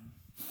done.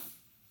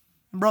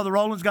 And Brother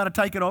Roland's got to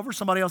take it over.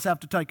 Somebody else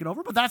have to take it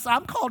over. But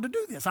I'm called to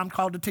do this. I'm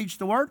called to teach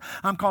the Word.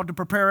 I'm called to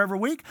prepare every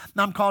week.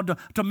 I'm called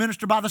to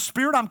minister by the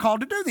Spirit. I'm called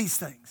to do these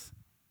things.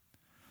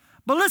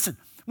 But listen,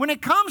 when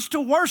it comes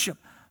to worship,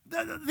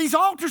 these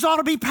altars ought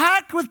to be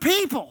packed with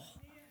people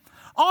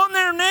on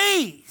their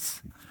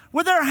knees,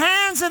 with their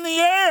hands in the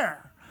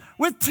air,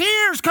 with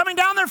tears coming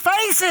down their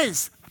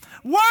faces,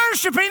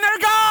 worshiping their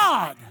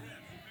God.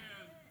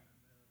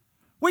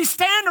 We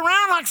stand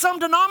around like some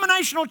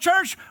denominational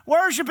church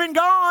worshiping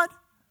God,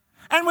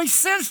 and we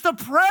sense the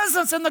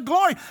presence and the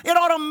glory. It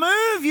ought to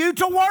move you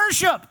to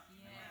worship.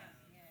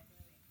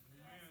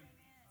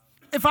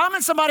 If I'm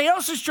in somebody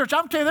else's church,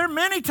 I'm telling you, there are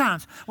many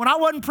times when I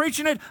wasn't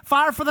preaching at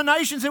Fire for the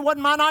Nations, it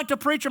wasn't my night to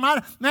preach.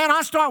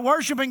 I start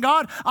worshiping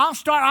God.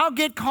 I'll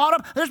get caught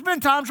up. There's been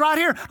times right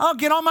here, I'll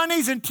get on my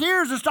knees in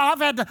tears and stuff. I've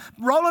had to,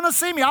 Roland will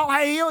see me.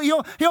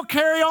 He'll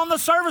carry on the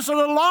service a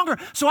little longer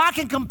so I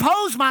can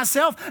compose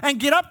myself and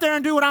get up there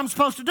and do what I'm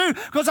supposed to do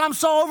because I'm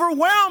so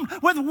overwhelmed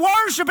with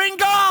worshiping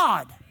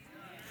God.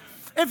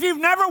 If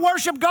you've never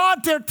worshiped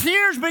God, their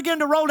tears begin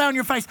to roll down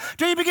your face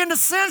till you begin to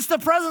sense the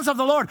presence of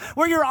the Lord,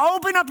 where you're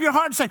opening up your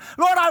heart and saying,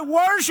 Lord, I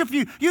worship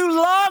you. You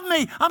love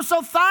me. I'm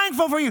so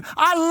thankful for you.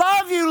 I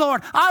love you,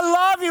 Lord. I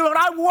love you, Lord.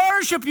 I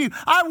worship you.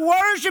 I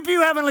worship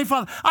you, Heavenly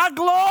Father. I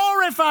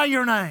glorify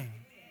your name.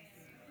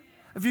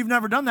 If you've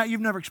never done that, you've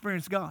never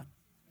experienced God.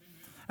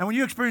 And when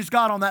you experience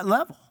God on that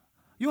level,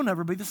 you'll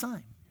never be the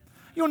same.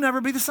 You'll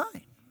never be the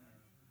same.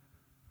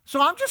 So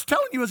I'm just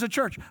telling you as a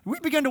church, we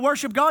begin to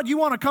worship God. You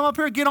want to come up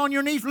here, get on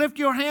your knees, lift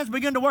your hands,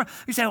 begin to worship.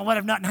 You say, well, what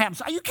if nothing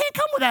happens? You can't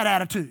come with that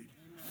attitude.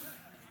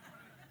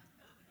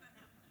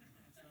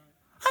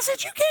 I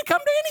said, you can't come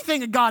to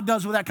anything that God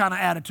does with that kind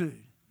of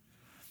attitude.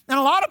 And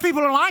a lot of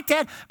people are like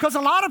that because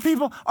a lot of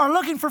people are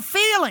looking for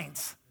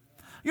feelings.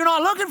 You're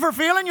not looking for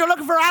feeling, you're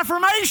looking for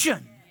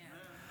affirmation.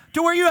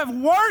 To where you have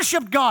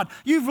worshiped God,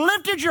 you've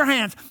lifted your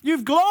hands,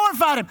 you've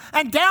glorified Him,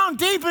 and down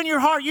deep in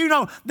your heart you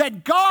know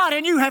that God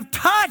and you have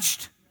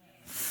touched.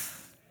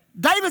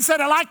 David said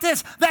it like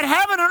this, that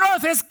heaven and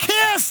earth has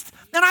kissed,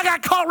 and I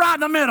got caught right in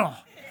the middle.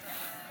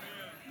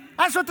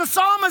 That's what the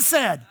psalmist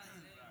said.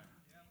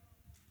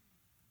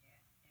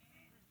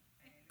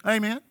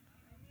 Amen.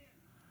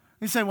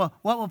 You say, well,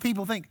 what will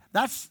people think?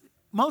 That's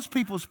most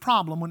people's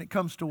problem when it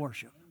comes to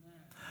worship.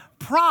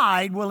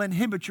 Pride will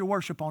inhibit your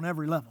worship on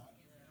every level.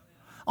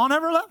 On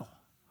every level.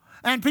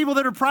 And people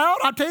that are proud,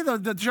 I tell you,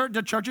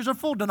 the churches are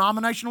full.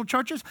 Denominational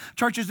churches,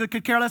 churches that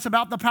could care less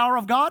about the power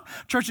of God,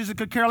 churches that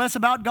could care less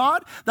about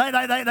God.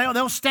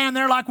 They'll stand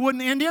there like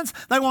wooden Indians.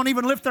 They won't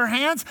even lift their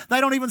hands.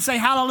 They don't even say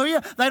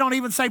hallelujah. They don't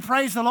even say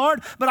praise the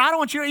Lord. But I don't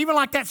want you, even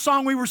like that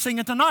song we were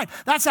singing tonight.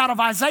 That's out of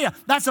Isaiah.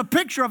 That's a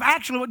picture of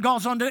actually what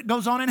goes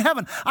on in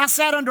heaven. I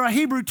sat under a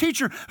Hebrew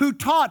teacher who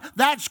taught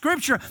that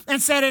scripture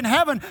and said in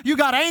heaven, you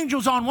got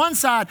angels on one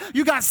side,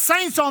 you got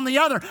saints on the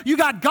other, you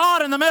got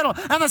God in the middle,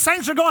 and the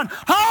saints are going,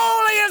 holy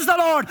is the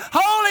Lord,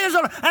 holy is the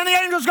Lord. And the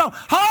angels go,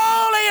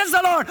 holy is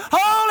the Lord,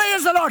 holy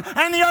is the Lord.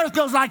 And the earth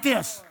goes like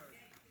this.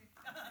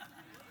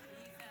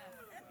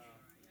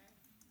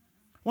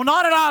 Well,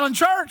 not at Island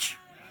Church.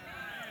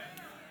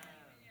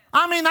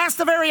 I mean, that's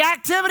the very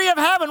activity of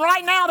heaven.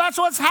 Right now, that's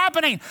what's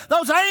happening.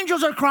 Those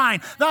angels are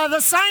crying. The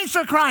saints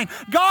are crying.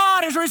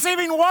 God is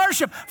receiving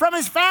worship from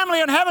his family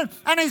in heaven,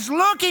 and he's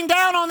looking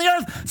down on the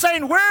earth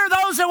saying, where are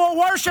those that will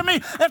worship me?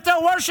 If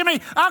they'll worship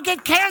me, I'll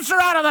get cancer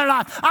out of their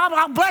life.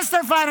 I'll bless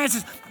their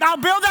finances. I'll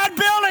build that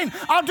building.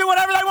 I'll do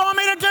whatever they want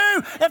me to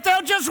do if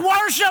they'll just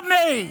worship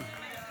me.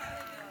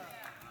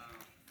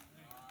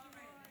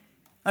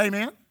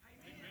 Amen.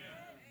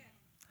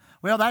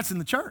 Well, that's in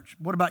the church.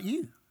 What about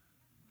you?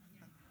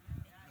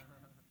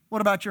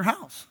 What about your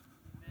house?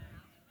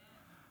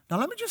 Now,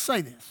 let me just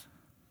say this.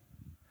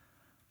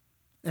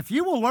 If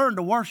you will learn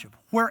to worship,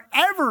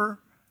 wherever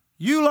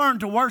you learn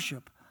to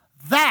worship,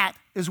 that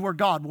is where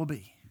God will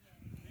be.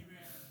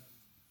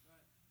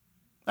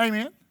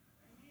 Amen.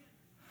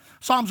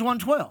 Psalms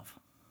 112.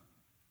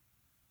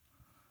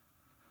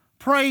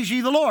 Praise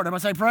ye the Lord.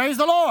 Everybody say, praise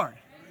the Lord.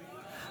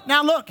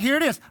 Now look, here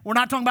it is. We're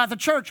not talking about the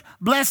church.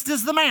 Blessed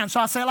is the man.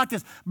 So I say it like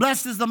this.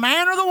 Blessed is the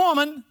man or the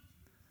woman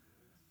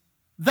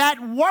that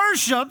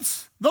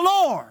worships the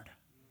Lord.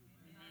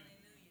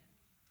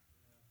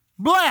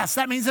 Blessed,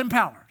 that means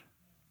empowered.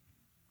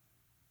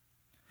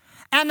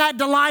 And that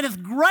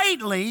delighteth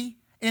greatly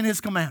in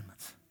his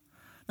commandments.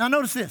 Now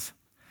notice this.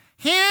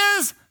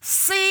 His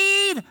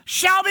seed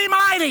shall be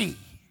mighty.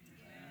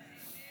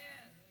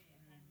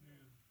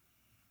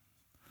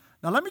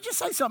 Now let me just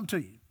say something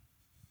to you.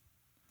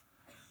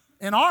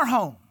 In our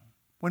home,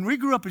 when we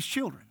grew up as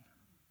children,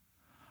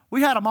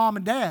 we had a mom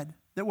and dad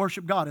that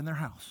worshiped God in their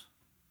house.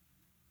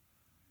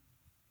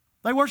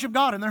 They worshiped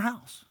God in their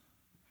house.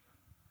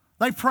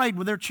 They prayed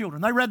with their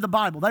children. They read the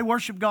Bible. They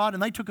worshiped God,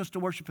 and they took us to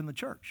worship in the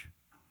church.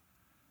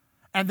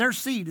 And their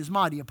seed is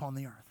mighty upon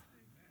the earth.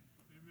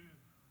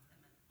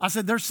 I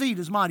said, their seed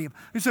is mighty.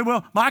 He said,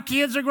 well, my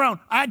kids are grown.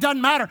 It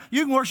doesn't matter.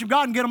 You can worship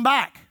God and get them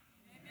back.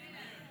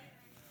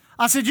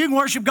 I said, you can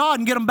worship God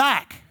and get them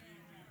back.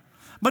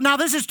 But now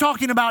this is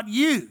talking about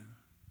you.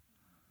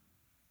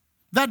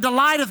 That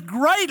delighteth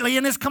greatly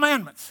in his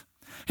commandments.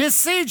 His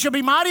seed shall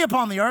be mighty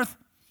upon the earth.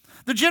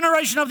 The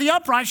generation of the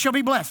upright shall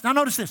be blessed. Now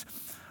notice this.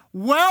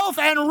 Wealth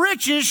and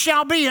riches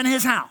shall be in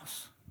his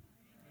house.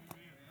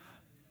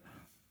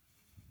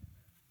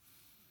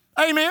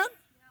 Amen.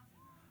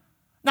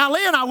 Now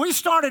Leah and I, we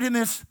started in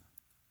this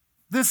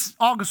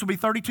August will be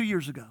 32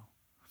 years ago.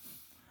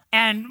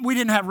 And we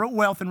didn't have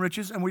wealth and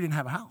riches, and we didn't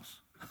have a house.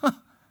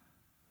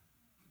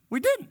 We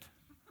didn't.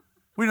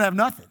 We didn't have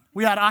nothing.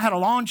 I had a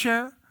lawn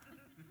chair,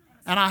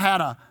 and I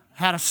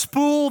had a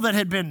spool that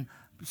had been,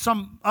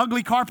 some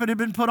ugly carpet had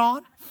been put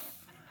on,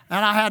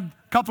 and I had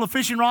a couple of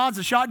fishing rods,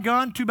 a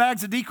shotgun, 2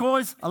 bags of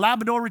decoys, a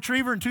Labrador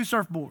retriever, and 2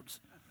 surfboards.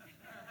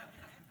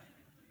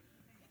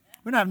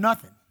 We didn't have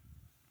nothing.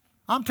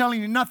 I'm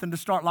telling you, nothing to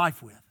start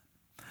life with.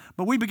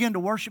 But we began to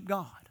worship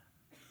God.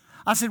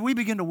 I said we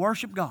began to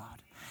worship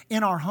God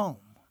in our home.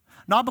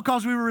 Not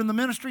because we were in the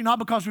ministry, not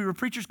because we were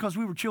preachers, because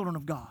we were children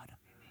of God.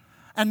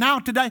 And now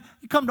today,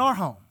 you come to our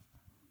home.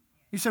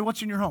 You say,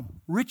 what's in your home?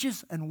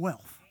 Riches and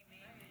wealth.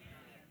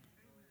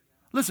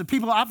 Listen,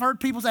 I've heard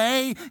people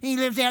say, hey, he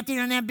lives out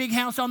there in that big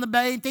house on the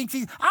bay and thinks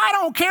I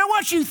don't care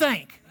what you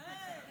think.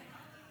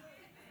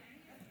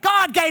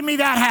 God gave me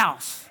that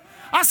house.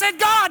 I said,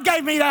 God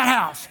gave me that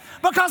house.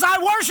 Because I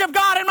worship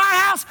God in my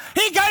house,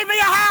 he gave me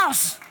a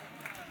house.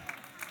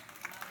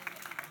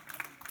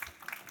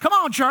 Come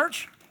on,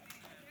 church.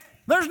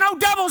 There's no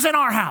devils in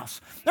our house.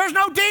 There's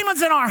no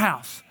demons in our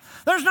house.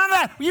 There's none of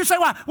that. You say,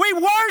 why? We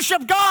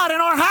worship God in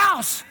our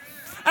house.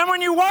 And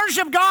when you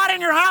worship God in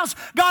your house,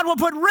 God will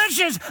put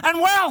riches and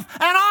wealth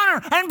and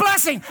honor and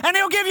blessing, and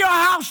he'll give you a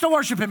house to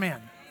worship him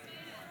in.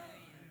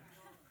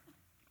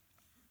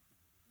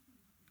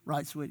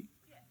 Right, sweetie?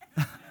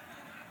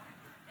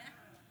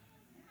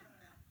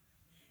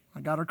 I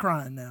got her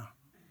crying now.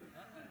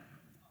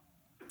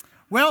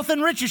 Wealth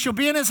and riches shall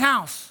be in his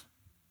house,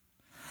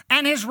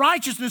 and his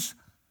righteousness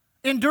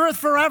endureth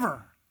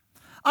forever.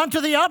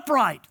 Unto the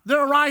upright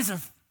there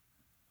ariseth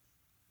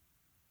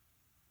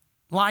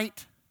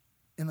light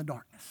in the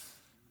darkness.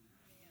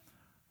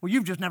 Well,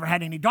 you've just never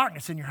had any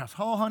darkness in your house.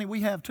 Oh, honey,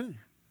 we have too.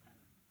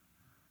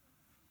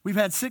 We've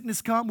had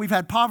sickness come. We've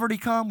had poverty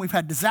come. We've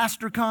had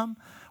disaster come.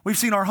 We've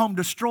seen our home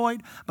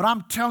destroyed. But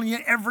I'm telling you,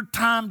 every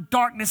time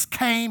darkness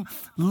came,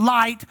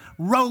 light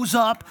rose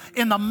up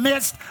in the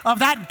midst of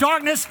that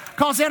darkness,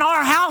 because in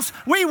our house,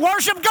 we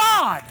worship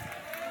God.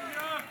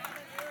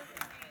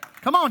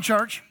 Come on,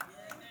 church.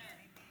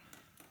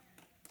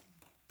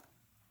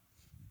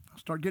 I'll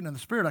start getting in the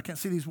spirit. I can't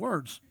see these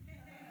words.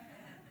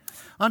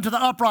 Unto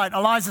the upright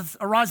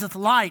ariseth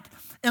light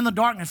in the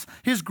darkness.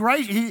 He is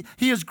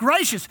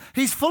gracious.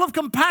 He's full of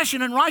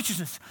compassion and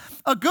righteousness.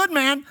 A good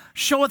man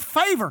showeth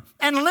favor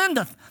and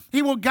lendeth.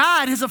 He will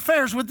guide his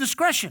affairs with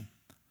discretion.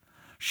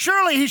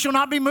 Surely he shall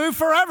not be moved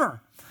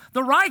forever.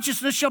 The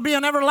righteousness shall be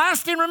an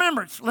everlasting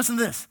remembrance. Listen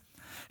to this.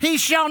 He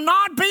shall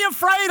not be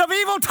afraid of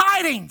evil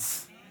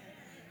tidings.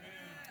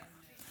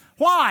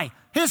 Why?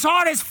 His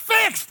heart is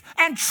fixed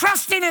and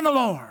trusting in the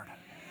Lord.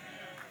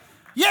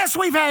 Yes,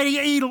 we've had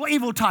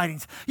evil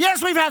tidings.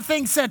 Yes, we've had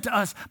things said to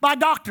us by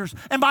doctors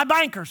and by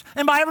bankers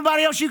and by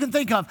everybody else you can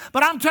think of.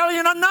 But I'm telling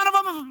you, none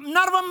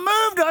of them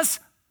moved us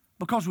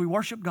because we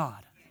worship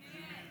God.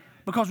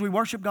 Because we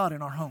worship God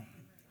in our home.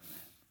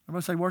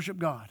 Everybody say, worship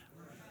God.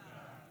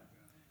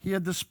 He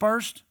hath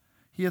dispersed.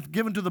 He hath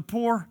given to the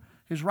poor.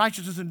 His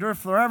righteousness endureth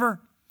forever.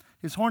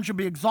 His horn shall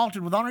be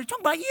exalted with honor. He's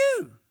talking about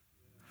you.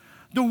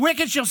 The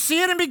wicked shall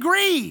see it and be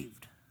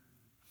grieved.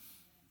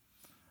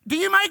 Do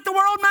you make the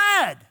world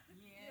mad?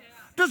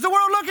 Does the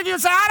world look at you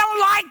and say, I don't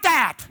like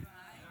that?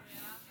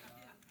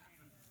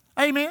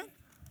 Amen.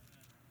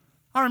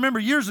 I remember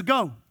years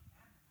ago,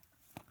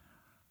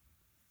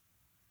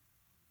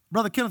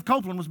 Brother Kenneth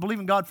Copeland was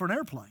believing God for an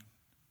airplane,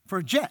 for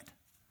a jet.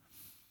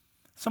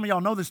 Some of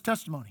y'all know this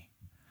testimony.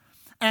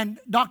 And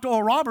Dr.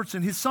 Oral Roberts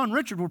and his son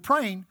Richard were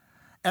praying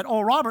at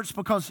Oral Roberts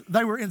because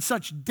they were in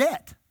such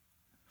debt.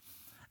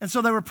 And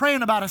so they were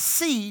praying about a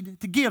seed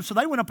to give. So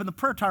they went up in the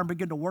prayer tower and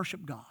began to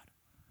worship God.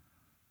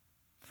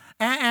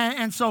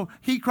 And so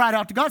he cried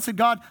out to God, said,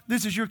 God,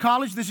 this is your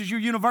college, this is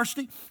your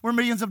university. We're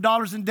millions of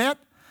dollars in debt.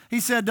 He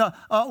said,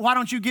 why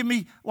don't you give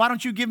me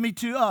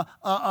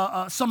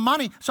some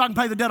money so I can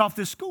pay the debt off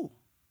this school?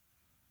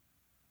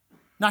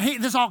 Now,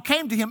 this all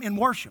came to him in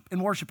worship,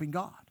 in worshiping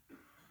God.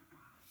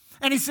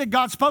 And he said,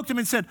 God spoke to him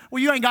and said,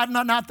 well, you ain't got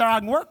nothing out there I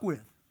can work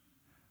with.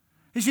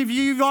 He said, if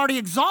you've already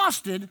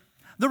exhausted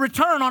the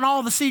return on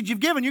all the seeds you've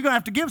given, you're going to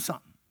have to give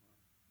something.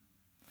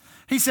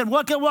 He said,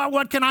 what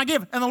can I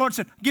give? And the Lord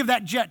said, give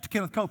that jet to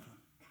Kenneth Copeland.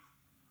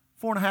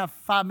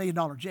 $4.5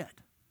 million jet.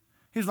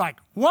 He's like,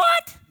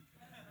 what?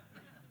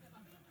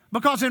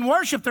 Because in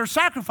worship, there's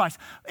sacrifice.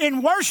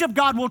 In worship,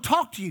 God will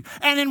talk to you.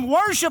 And in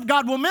worship,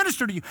 God will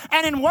minister to you.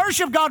 And in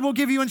worship, God will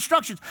give you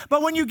instructions.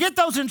 But when you get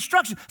those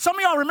instructions, some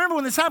of y'all remember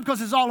when this happened because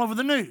it's all over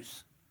the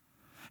news.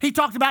 He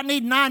talked about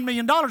needing $9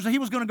 million and he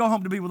was going to go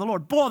home to be with the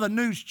Lord. Boy, the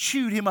news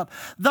chewed him up.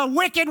 The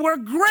wicked were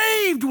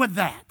grieved with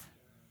that.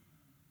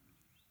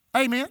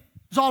 Amen.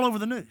 It's all over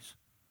the news.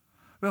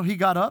 Well, he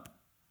got up.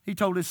 He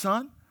told his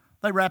son.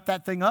 They wrapped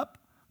that thing up.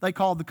 They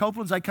called the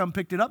Copelands. They come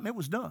picked it up and it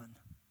was done.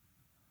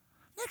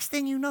 Next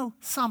thing you know,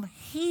 some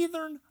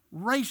heathen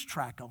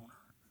racetrack owner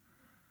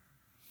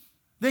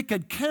that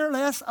could care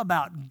less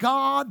about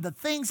God, the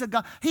things of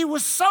God. He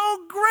was so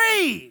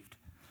grieved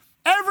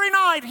every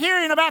night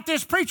hearing about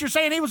this preacher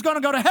saying he was going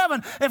to go to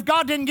heaven if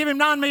God didn't give him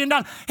 $9 million.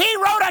 He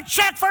wrote a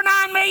check for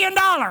 $9 million.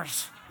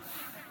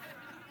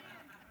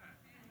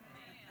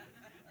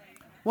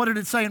 What did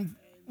it say in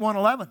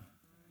 1:11?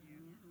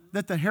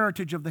 That the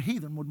heritage of the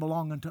heathen would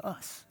belong unto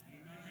us.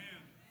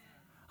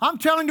 I'm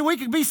telling you, we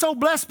could be so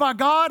blessed by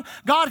God.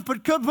 God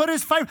could put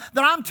his favor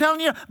that I'm telling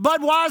you,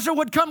 Budweiser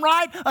would come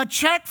write a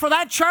check for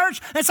that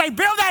church and say,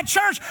 build that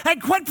church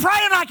and quit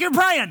praying like you're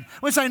praying.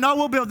 We say, no,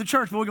 we'll build the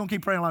church, but we're going to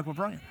keep praying like we're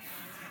praying.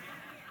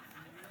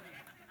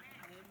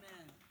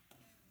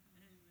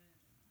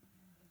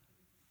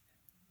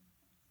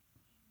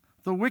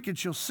 The wicked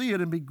shall see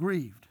it and be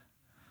grieved.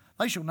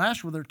 They shall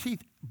gnash with their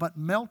teeth, but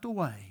melt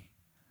away.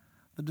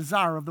 The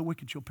desire of the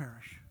wicked shall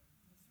perish.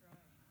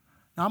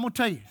 Now, I'm going to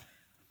tell you,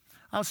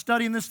 I was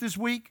studying this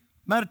week,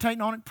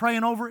 meditating on it,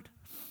 praying over it.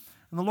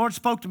 And the Lord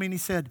spoke to me and he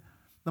said,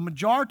 the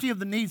majority of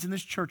the needs in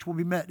this church will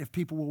be met if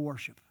people will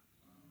worship.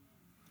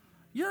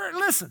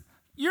 Listen,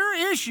 your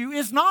issue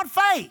is not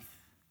faith.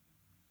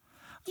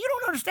 You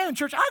don't understand,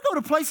 church. I go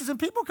to places and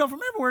people come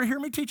from everywhere to hear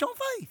me teach on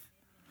faith.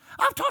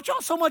 I've taught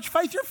y'all so much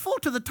faith, you're full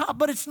to the top,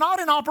 but it's not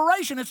in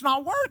operation. It's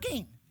not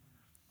working.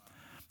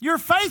 Your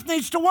faith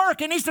needs to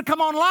work. It needs to come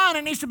online.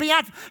 It needs to be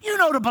active. You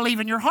know to believe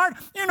in your heart.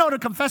 You know to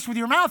confess with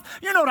your mouth.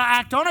 You know to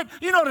act on it.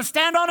 You know to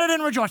stand on it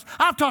and rejoice.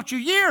 I've taught you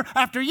year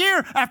after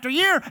year after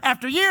year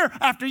after year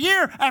after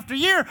year after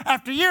year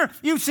after year.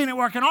 You've seen it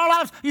work in our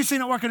lives. You've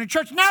seen it work in the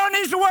church. Now it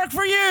needs to work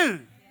for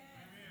you.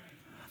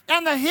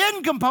 And the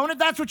hidden component,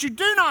 that's what you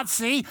do not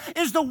see,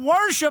 is the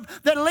worship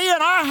that Leah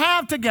and I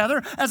have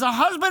together as a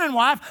husband and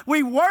wife.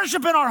 We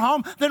worship in our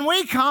home, then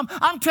we come.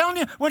 I'm telling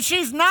you, when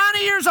she's 90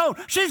 years old,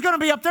 she's going to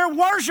be up there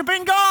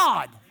worshiping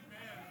God.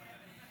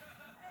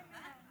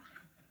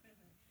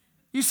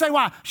 You say,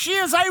 why? She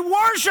is a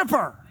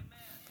worshiper.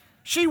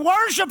 She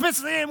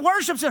worships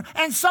him,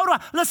 and so do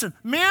I. Listen,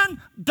 men,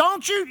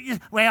 don't you,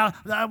 we'll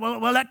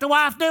let the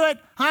wife do it.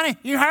 Honey,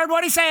 you heard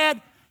what he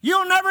said.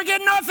 You'll never get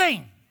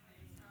nothing.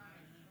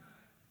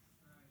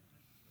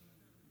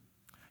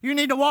 You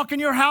need to walk in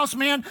your house,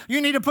 man. You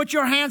need to put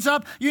your hands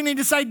up. You need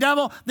to say,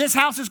 devil, this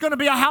house is going to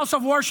be a house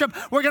of worship.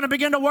 We're going to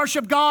begin to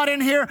worship God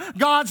in here.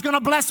 God's going to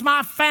bless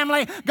my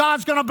family.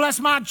 God's going to bless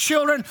my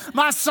children.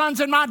 My sons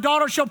and my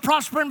daughters shall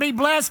prosper and be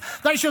blessed.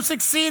 They shall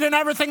succeed in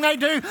everything they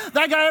do.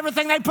 They got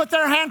everything they put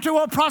their hand to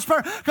will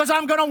prosper because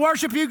I'm going to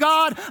worship you,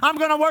 God. I'm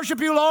going to worship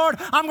you, Lord.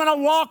 I'm going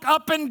to walk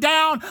up and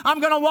down.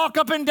 I'm going to walk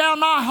up and down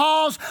my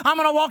halls. I'm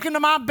going to walk into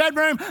my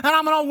bedroom and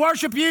I'm going to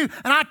worship you.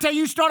 And I tell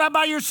you, start out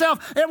by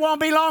yourself. It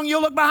won't be long.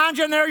 You'll look behind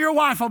you and there your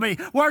wife will be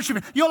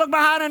worshiping. You'll look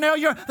behind and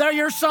there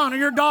your son or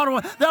your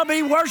daughter. They'll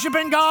be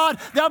worshiping God.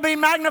 They'll be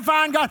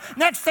magnifying God.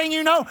 Next thing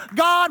you know,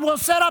 God will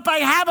set up a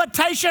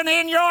habitation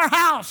in your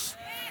house.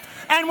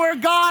 And where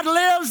God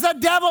lives, the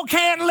devil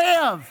can't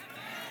live.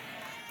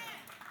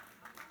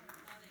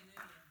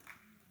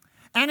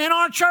 And in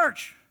our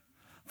church,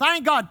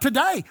 thank God,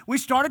 today we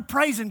started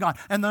praising God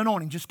and the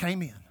anointing just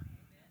came in.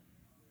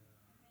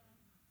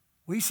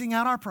 We sing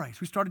out our praise.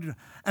 We started to,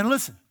 and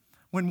listen,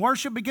 when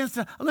worship begins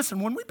to,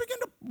 when we begin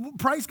to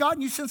praise God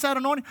and you sense that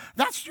anointing,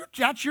 that's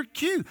your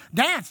cue.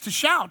 Dance, to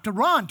shout, to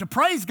run, to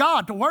praise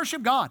God, to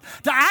worship God,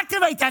 to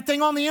activate that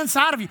thing on the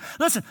inside of you.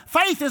 Listen,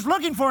 faith is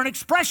looking for an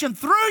expression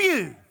through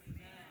you.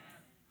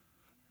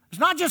 It's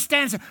not just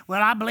standing there,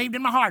 well, I believed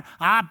in my heart.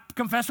 I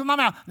confessed with my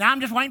mouth. Now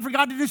I'm just waiting for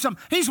God to do something.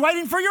 He's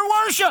waiting for your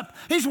worship.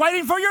 He's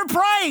waiting for your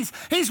praise.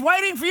 He's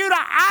waiting for you to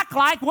act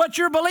like what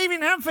you're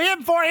believing Him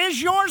for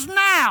is yours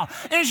now,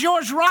 is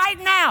yours right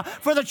now.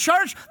 For the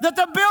church that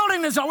the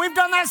building is on. We've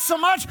done that so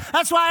much.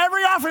 That's why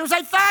every offering we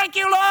say, thank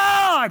you,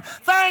 Lord.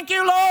 Thank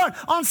you, Lord.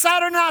 On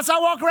Saturday nights, I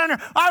walk around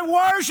here.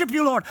 I worship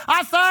you, Lord.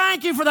 I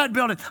thank you for that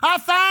building. I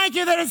thank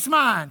you that it's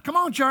mine. Come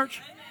on, church.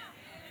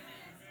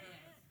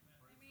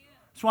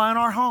 That's why in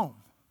our home,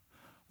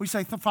 we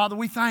say, Father,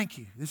 we thank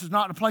you. This is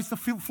not a place the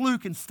flu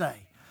can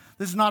stay.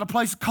 This is not a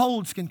place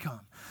colds can come.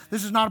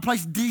 This is not a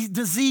place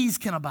disease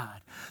can abide.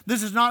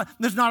 This is not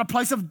a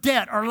place of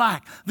debt or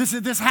lack.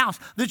 This house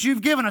that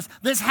you've given us.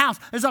 This house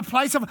is a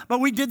place of, but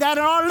we did that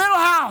in our little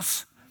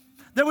house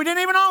that we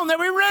didn't even own, that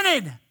we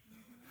rented.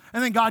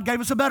 And then God gave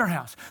us a better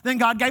house. Then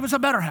God gave us a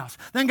better house.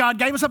 Then God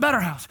gave us a better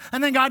house.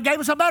 And then God gave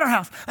us a better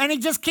house. And He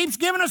just keeps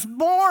giving us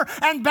more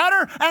and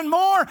better and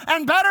more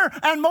and better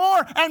and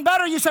more and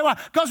better. You say, why?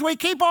 Because we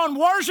keep on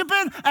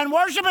worshiping and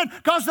worshiping,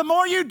 because the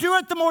more you do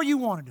it, the more you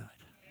want to do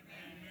it.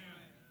 Amen.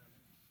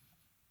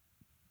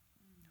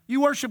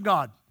 You worship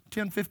God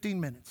 10, 15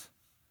 minutes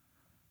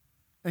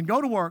and go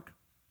to work.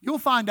 You'll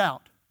find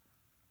out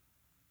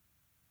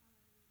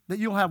that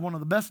you'll have one of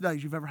the best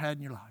days you've ever had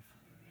in your life.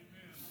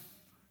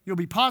 You'll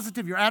be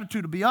positive. Your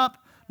attitude will be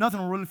up.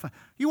 Nothing will really fail.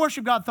 You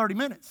worship God 30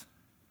 minutes.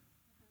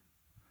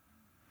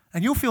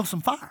 And you'll feel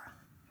some fire.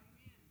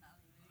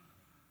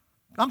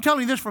 I'm telling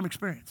you this from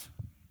experience.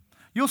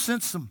 You'll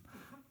sense some,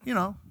 I'm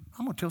going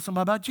to tell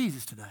somebody about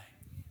Jesus today.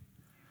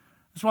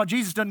 That's why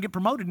Jesus doesn't get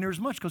promoted near as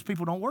much, because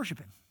people don't worship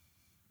Him.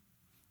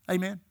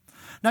 Amen.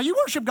 Now you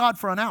worship God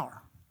for an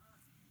hour.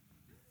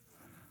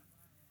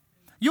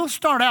 You'll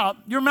start out,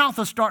 your mouth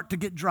will start to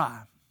get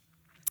dry.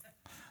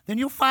 Then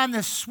you'll find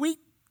this sweet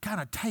kind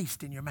of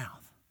taste in your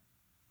mouth.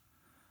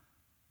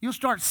 You'll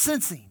start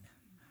sensing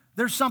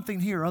there's something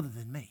here other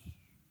than me.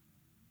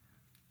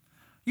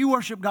 You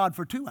worship God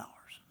for 2 hours.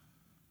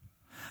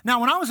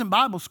 Now, when I was in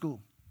Bible school,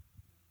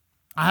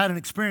 I had an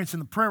experience in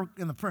the prayer.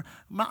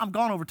 I'm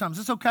gone over time. Is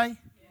this okay?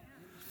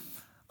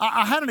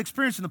 I had an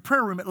experience in the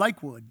prayer room at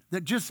Lakewood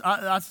that just,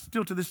 I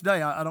still to this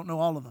day, I don't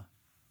know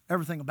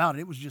everything about it.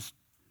 It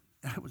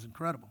was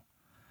incredible.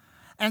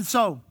 And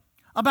so,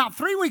 about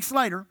 3 weeks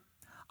later,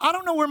 I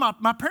don't know where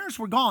my parents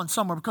were gone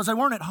somewhere because they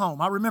weren't at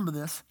home. I remember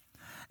this.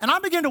 And I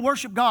began to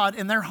worship God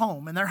in their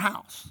home, in their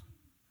house.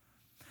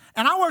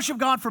 And I worshiped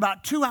God for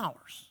about 2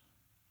 hours.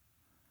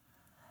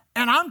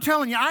 And I'm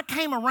telling you, I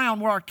came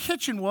around where our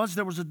kitchen was.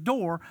 There was a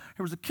door.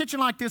 There was a kitchen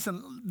like this,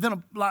 and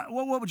then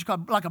what would you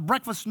call it? Like a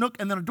breakfast nook,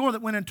 and then a door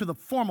that went into the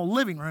formal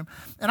living room.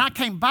 And I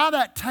came by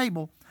that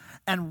table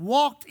and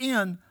walked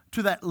in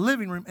to that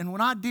living room. And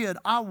when I did,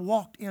 I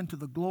walked into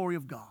the glory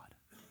of God.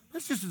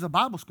 This just as a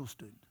Bible school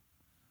student,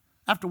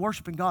 after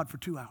worshiping God for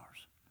 2 hours.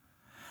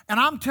 And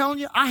I'm telling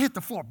you, I hit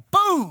the floor.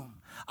 Boom!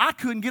 I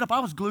couldn't get up.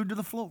 I was glued to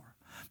the floor.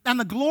 And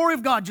the glory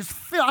of God just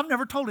filled. I've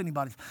never told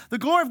anybody. The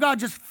glory of God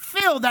just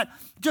filled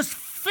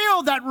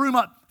that room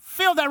up.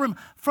 Filled that room.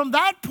 From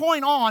that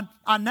point on,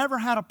 I never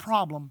had a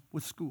problem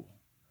with school.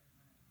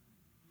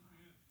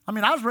 I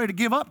mean, I was ready to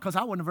give up because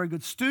I wasn't a very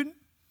good student.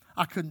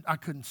 I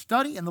couldn't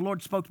study, and the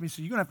Lord spoke to me and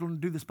said, you're going to have to learn to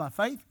do this by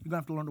faith. You're going to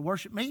have to learn to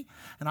worship me.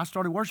 And I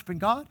started worshiping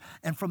God.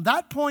 And from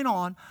that point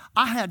on,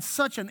 I had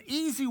such an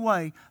easy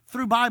way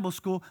through Bible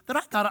school that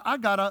I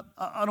got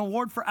an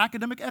award for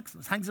academic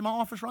excellence. Hangs in my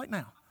office right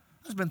now.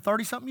 That's been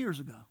 30-something years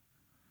ago.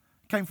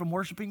 Came from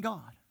worshiping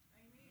God.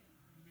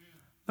 Amen.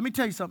 Let me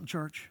tell you something,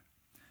 church.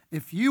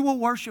 If you will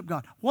worship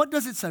God, what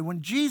does it say?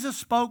 When Jesus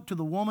spoke to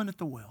the woman at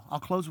the well, I'll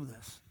close with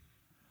this.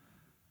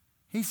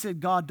 He said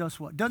God does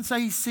what? Doesn't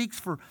say He seeks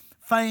for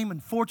fame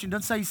and fortune.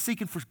 Doesn't say He's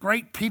seeking for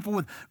great people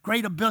with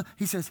great ability.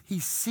 He says He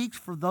seeks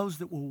for those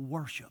that will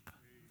worship.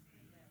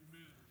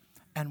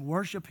 And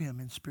worship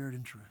Him in spirit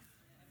and truth.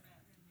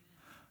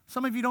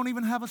 Some of you don't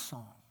even have a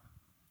song.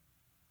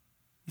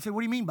 You say,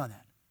 what do you mean by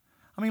that?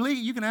 I mean, Lee,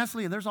 you can ask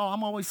Leah.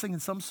 I'm always singing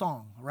some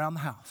song around the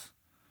house.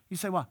 You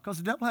say, why? Because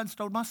the devil hadn't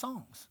stolen my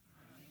songs.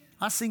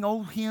 I sing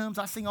old hymns.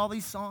 I sing all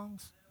these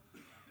songs.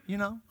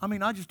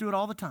 I just do it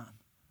all the time.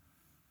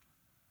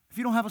 If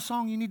you don't have a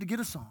song, you need to get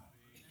a song.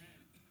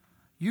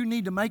 You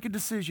need to make a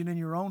decision in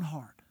your own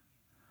heart.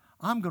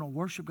 I'm going to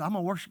worship God. I'm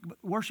going to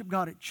worship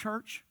God at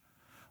church.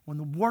 When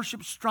the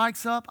worship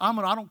strikes up, I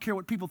don't care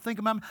what people think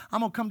about me. I'm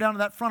going to come down to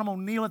that front. I'm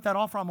going to kneel at that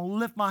altar. I'm going to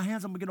lift my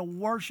hands. I'm going to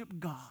worship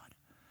God.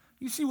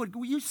 You see what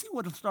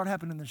will start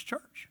happening in this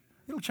church.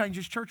 It'll change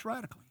this church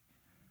radically.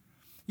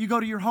 You go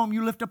to your home,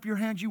 you lift up your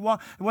hands, you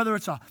walk, whether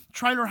it's a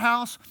trailer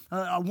house,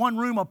 a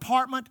one-room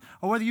apartment,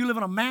 or whether you live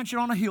in a mansion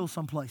on a hill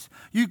someplace.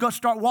 You go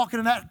start walking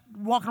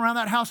around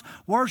that house,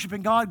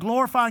 worshiping God,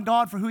 glorifying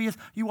God for who He is.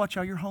 You watch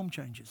how your home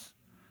changes.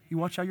 You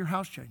watch how your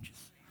house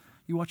changes.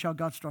 You watch how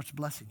God starts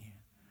blessing you.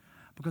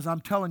 Because I'm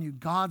telling you,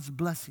 God's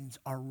blessings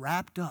are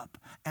wrapped up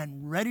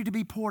and ready to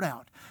be poured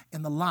out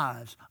in the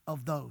lives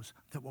of those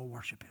that will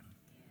worship Him.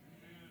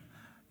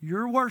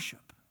 Your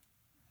worship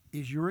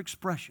is your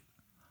expression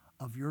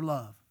of your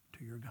love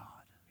to your God.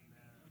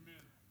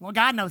 Well,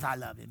 God knows I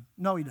love Him.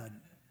 No, He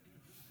doesn't.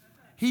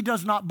 He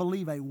does not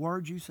believe a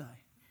word you say.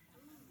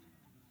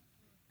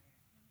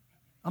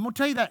 I'm going to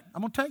tell you that.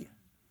 I'm going to tell you.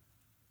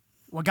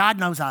 Well, God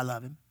knows I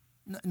love Him.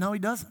 No, He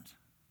doesn't.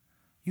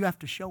 You have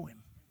to show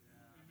Him.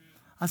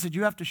 I said,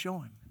 you have to show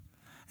Him.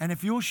 And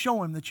if you'll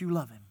show Him that you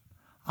love Him,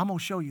 I'm going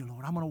to show you,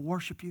 Lord. I'm going to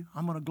worship you.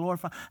 I'm going to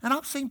glorify. And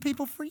I've seen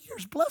people for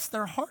years bless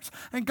their hearts.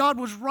 And God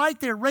was right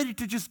there ready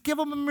to just give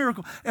them a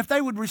miracle. If they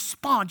would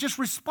respond, just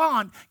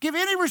respond. Give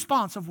any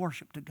response of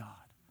worship to God.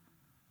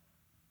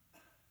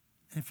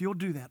 And if you'll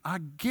do that, I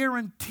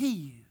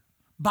guarantee you,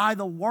 by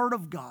the Word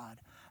of God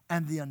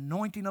and the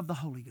anointing of the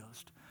Holy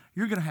Ghost,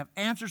 you're going to have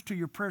answers to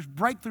your prayers,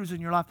 breakthroughs in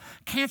your life.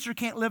 Cancer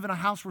can't live in a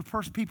house where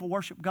people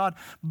worship God.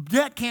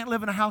 Debt can't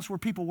live in a house where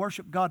people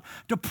worship God.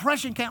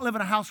 Depression can't live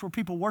in a house where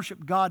people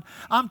worship God.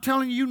 I'm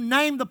telling you,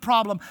 name the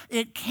problem.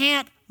 It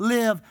can't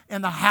live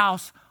in the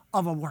house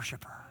of a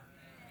worshiper.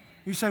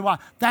 You say, why?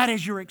 That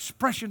is your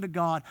expression to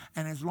God,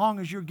 and as long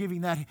as you're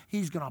giving that,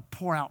 He's going to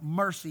pour out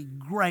mercy,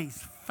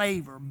 grace,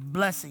 favor,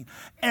 blessing,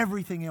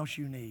 everything else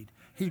you need.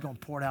 He's going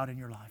to pour it out in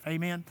your life.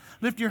 Amen?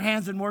 Lift your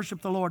hands and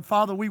worship the Lord.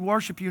 Father, we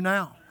worship you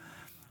now.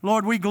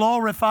 Lord, we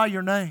glorify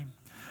your name.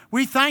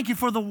 We thank you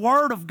for the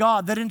Word of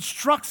God that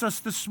instructs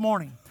us this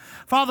morning.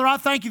 Father, I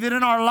thank you that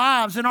in our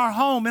lives, in our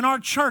home, in our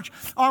church,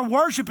 our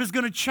worship is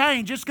going to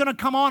change. It's going to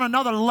come on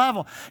another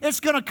level. It's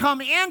going to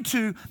come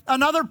into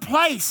another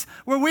place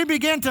where we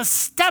begin to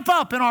step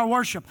up in our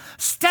worship,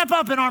 step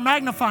up in our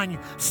magnifying you,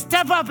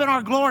 step up in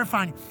our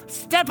glorifying you,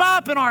 step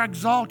up in our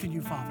exalting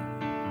you, Father.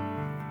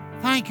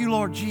 Thank you,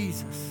 Lord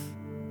Jesus.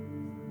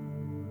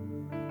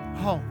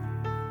 Oh,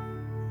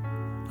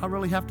 I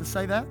really have to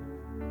say that?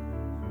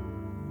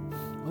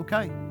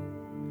 Okay.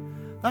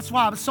 That's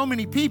why so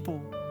many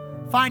people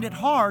find it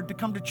hard to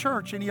come to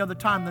church any other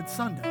time than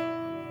Sunday.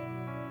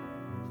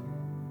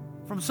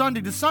 From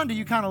Sunday to Sunday,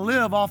 you kind of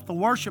live off the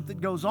worship that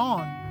goes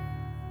on.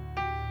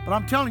 But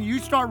I'm telling you, you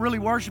start really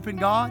worshiping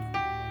God,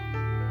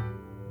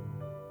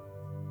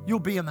 you'll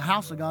be in the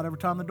house of God every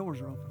time the doors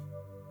are open.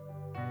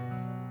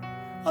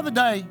 The other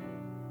day,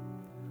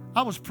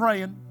 I was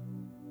praying.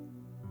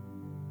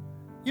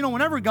 You know,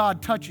 whenever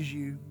God touches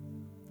you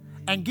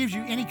and gives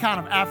you any kind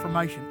of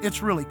affirmation,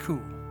 it's really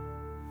cool.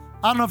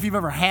 I don't know if you've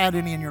ever had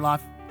any in your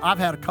life. I've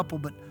had a couple,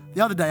 but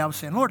the other day I was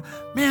saying, Lord,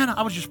 man,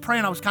 I was just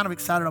praying. I was kind of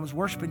excited. I was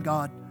worshiping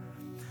God.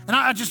 And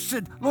I just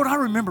said, Lord, I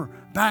remember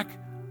back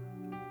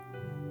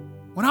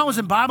when I was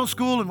in Bible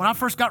school and when I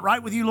first got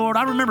right with you, Lord,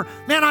 I remember,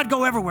 man, I'd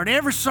go everywhere, to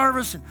every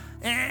service.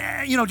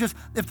 And you know, just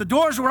if the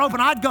doors were open,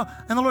 I'd go.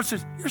 And the Lord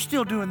says, you're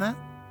still doing that.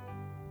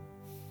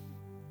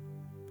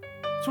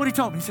 That's what He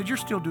told me. He said, you're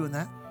still doing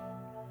that.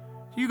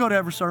 So you go to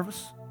every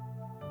service.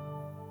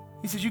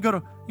 He says, you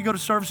go to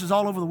services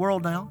all over the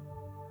world now.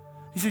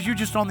 He says, you're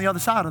just on the other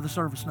side of the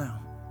service now.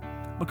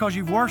 Because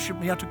you've worshiped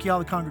me, I took you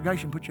out of the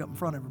congregation, put you up in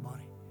front of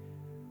everybody.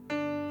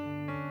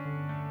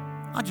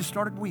 I just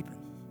started weeping.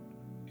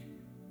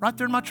 Right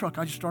there in my truck,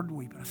 I just started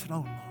weeping. I said,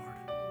 oh,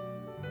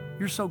 Lord,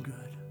 you're so good.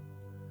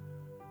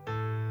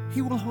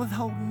 He will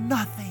withhold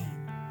nothing.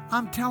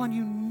 I'm telling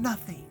you,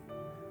 nothing.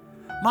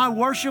 My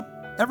worship,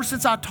 ever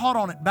since I taught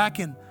on it back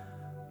in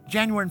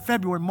January and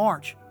February,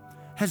 March,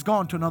 has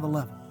gone to another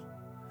level.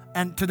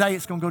 And today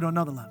it's going to go to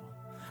another level.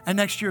 And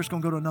next year it's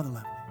going to go to another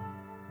level.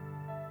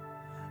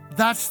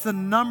 That's the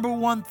number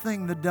one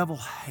thing the devil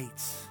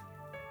hates.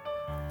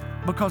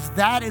 Because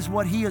that is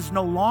what he is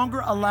no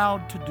longer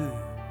allowed to do.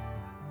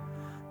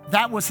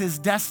 That was his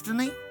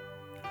destiny.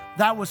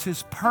 That was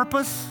his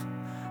purpose.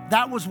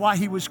 That was why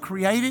he was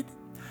created.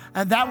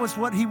 And that was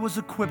what he was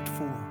equipped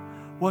for,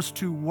 was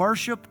to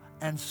worship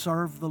and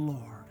serve the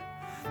Lord.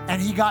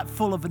 And he got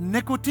full of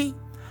iniquity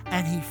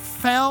and he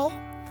fell.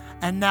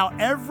 And now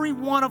every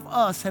one of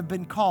us have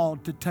been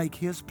called to take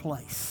his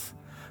place,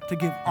 to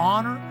give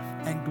honor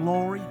and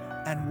glory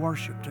and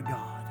worship to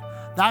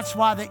God. That's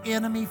why the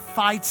enemy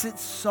fights it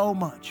so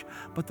much.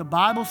 But the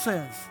Bible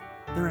says,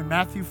 there in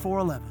Matthew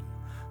 4:11,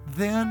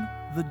 then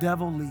the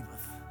devil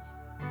leaveth,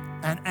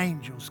 and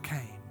angels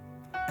came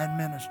and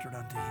ministered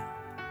unto him.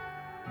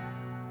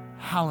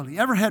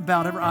 Hallelujah. Every head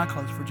bowed, every eye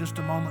closed for just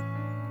a moment.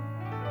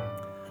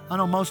 I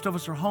know most of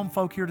us are home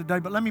folk here today,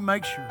 but let me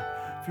make sure.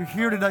 If you're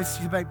here today,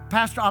 say,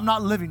 Pastor, I'm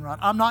not living right.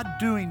 I'm not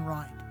doing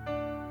right.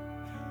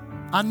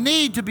 I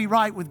need to be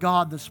right with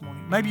God this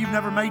morning. Maybe you've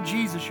never made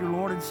Jesus your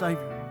Lord and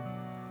Savior,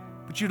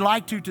 but you'd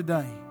like to today.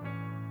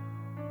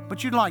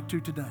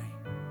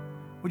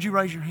 Would you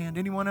raise your hand?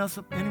 Anyone else?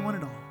 Anyone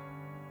at all?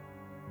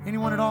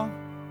 Anyone at all?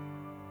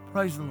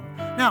 Praise the Lord.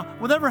 Now,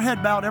 with every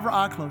head bowed, every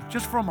eye closed,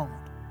 just for a moment.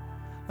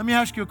 Let me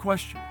ask you a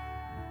question.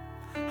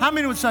 How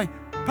many would say,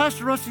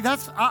 Pastor Rusty,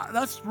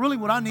 that's really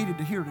what I needed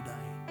to hear today?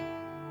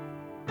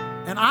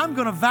 And I'm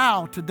going to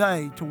vow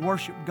today to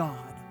worship God.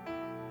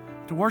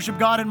 To worship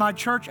God in my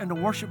church and to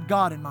worship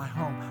God in my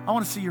home. I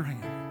want to see your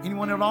hand.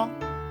 Anyone at all?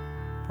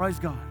 Praise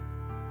God.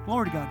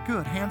 Glory to God.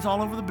 Good. Hands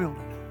all over the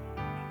building.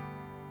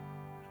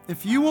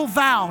 If you will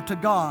vow to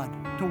God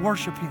to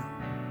worship Him.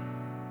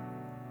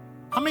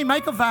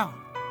 Make a vow.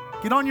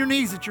 Get on your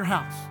knees at your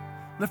house.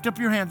 Lift up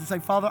your hands and say,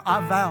 Father, I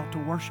vow to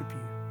worship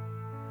you.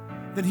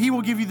 Then He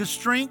will give you the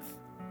strength.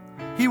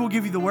 He will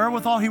give you the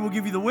wherewithal. He will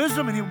give you the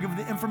wisdom, and He will give you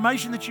the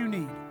information that you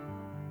need.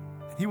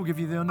 And He will give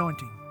you the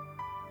anointing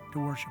to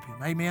worship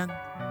Him. Amen.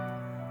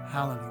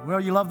 Hallelujah.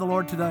 Well, you love the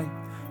Lord today.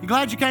 You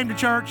glad you came to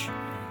church?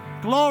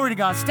 Glory to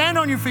God. Stand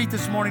on your feet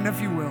this morning if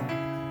you will.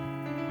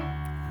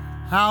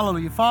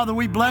 Hallelujah. Father,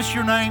 we bless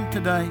your name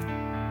today.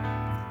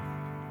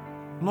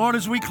 Lord,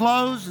 as we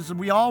close, as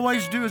we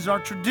always do, as our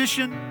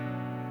tradition,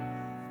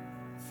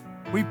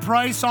 we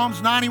pray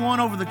Psalms 91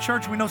 over the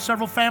church. We know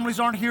several families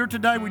aren't here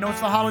today. We know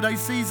it's the holiday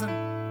season.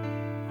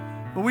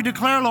 But we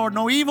declare, Lord,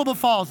 no evil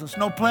befalls us.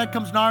 No plague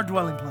comes nigh our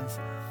dwelling place.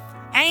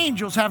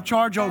 Angels have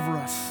charge over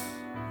us.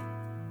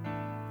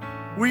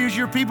 We as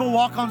your people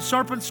walk on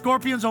serpents,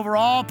 scorpions over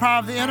all power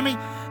of the enemy,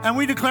 and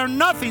we declare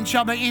nothing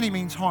shall by any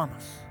means harm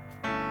us.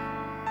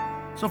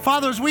 So,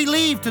 Father, as we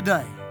leave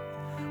today,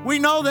 we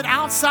know that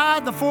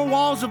outside the four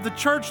walls of the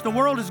church, the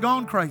world has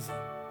gone crazy.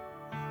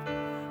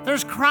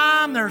 There's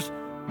crime, there's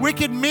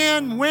wicked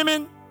men,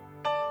 women,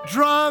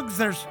 drugs,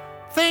 there's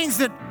things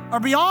that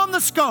are beyond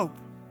the scope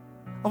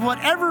of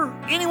whatever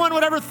anyone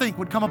would ever think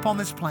would come upon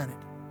this planet.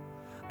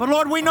 But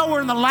Lord, we know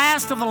we're in the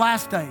last of the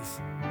last days,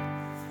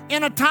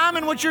 in a time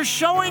in which you're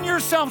showing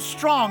yourself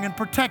strong and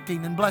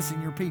protecting and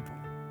blessing your people.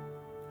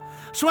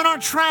 So in our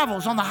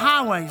travels on the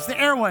highways, the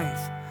airways,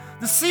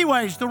 the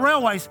seaways, the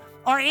railways,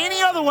 or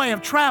any other way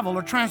of travel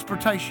or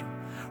transportation,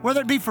 whether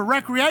it be for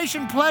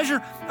recreation,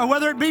 pleasure, or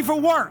whether it be for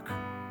work,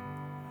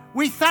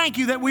 we thank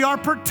you that we are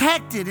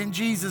protected in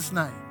Jesus'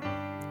 name.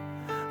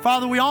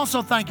 Father, we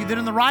also thank you that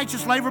in the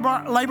righteous labor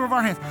of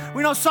our hands,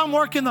 we know some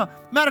work in the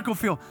medical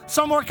field,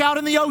 some work out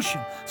in the ocean,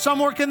 some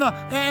work in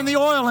the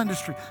oil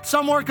industry,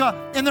 some work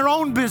in their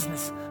own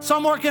business,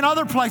 some work in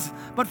other places.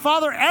 But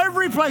Father,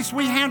 every place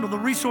we handle the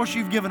resource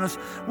you've given us,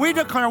 we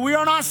declare we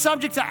are not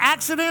subject to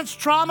accidents,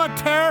 trauma,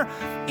 terror,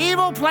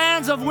 evil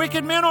plans of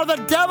wicked men, or the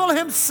devil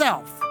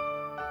himself.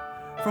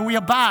 For we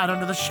abide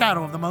under the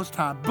shadow of the Most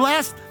High,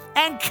 blessed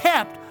and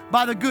kept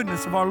by the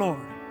goodness of our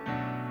Lord.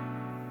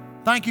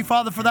 Thank you,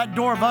 Father, for that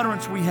door of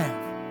utterance we have.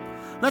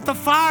 Let the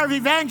fire of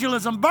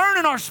evangelism burn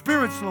in our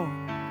spirits, Lord.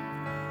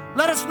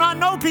 Let us not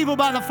know people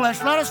by the flesh.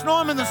 Let us know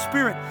them in the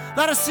Spirit.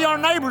 Let us see our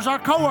neighbors, our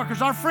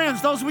coworkers, our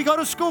friends, those we go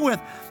to school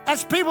with,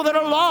 as people that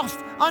are lost,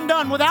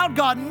 undone, without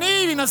God,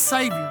 needing a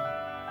Savior.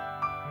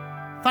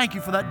 Thank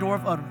you for that door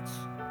of utterance.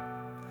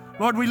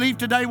 Lord, we leave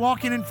today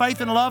walking in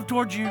faith and love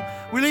towards you.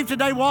 We leave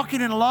today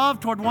walking in love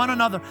toward one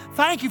another.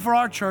 Thank you for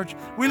our church.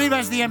 We leave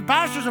as the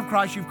ambassadors of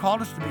Christ you've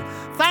called us to be.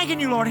 Thanking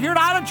you, Lord. Here at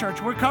Island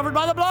Church, we're covered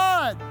by the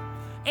blood,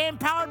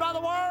 empowered by the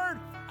Word,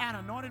 and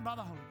anointed by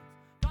the Holy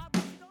Ghost.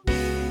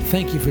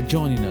 Thank you for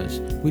joining us.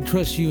 We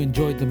trust you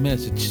enjoyed the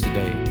message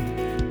today.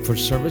 For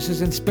services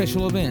and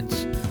special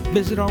events,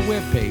 visit our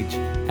webpage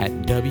at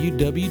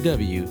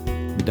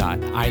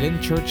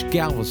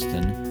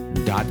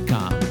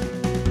www.islandchurchgalveston.com.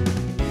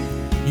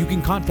 You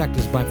can contact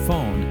us by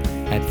phone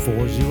at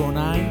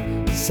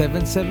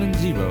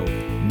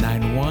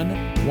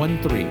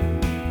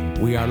 409-770-9113.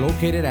 We are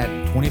located at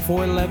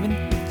 2411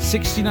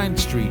 69th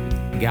Street,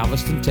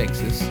 Galveston,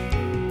 Texas.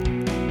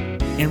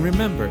 And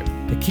remember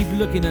to keep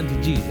looking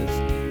unto Jesus.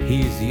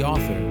 He is the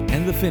author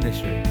and the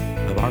finisher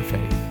of our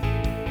faith.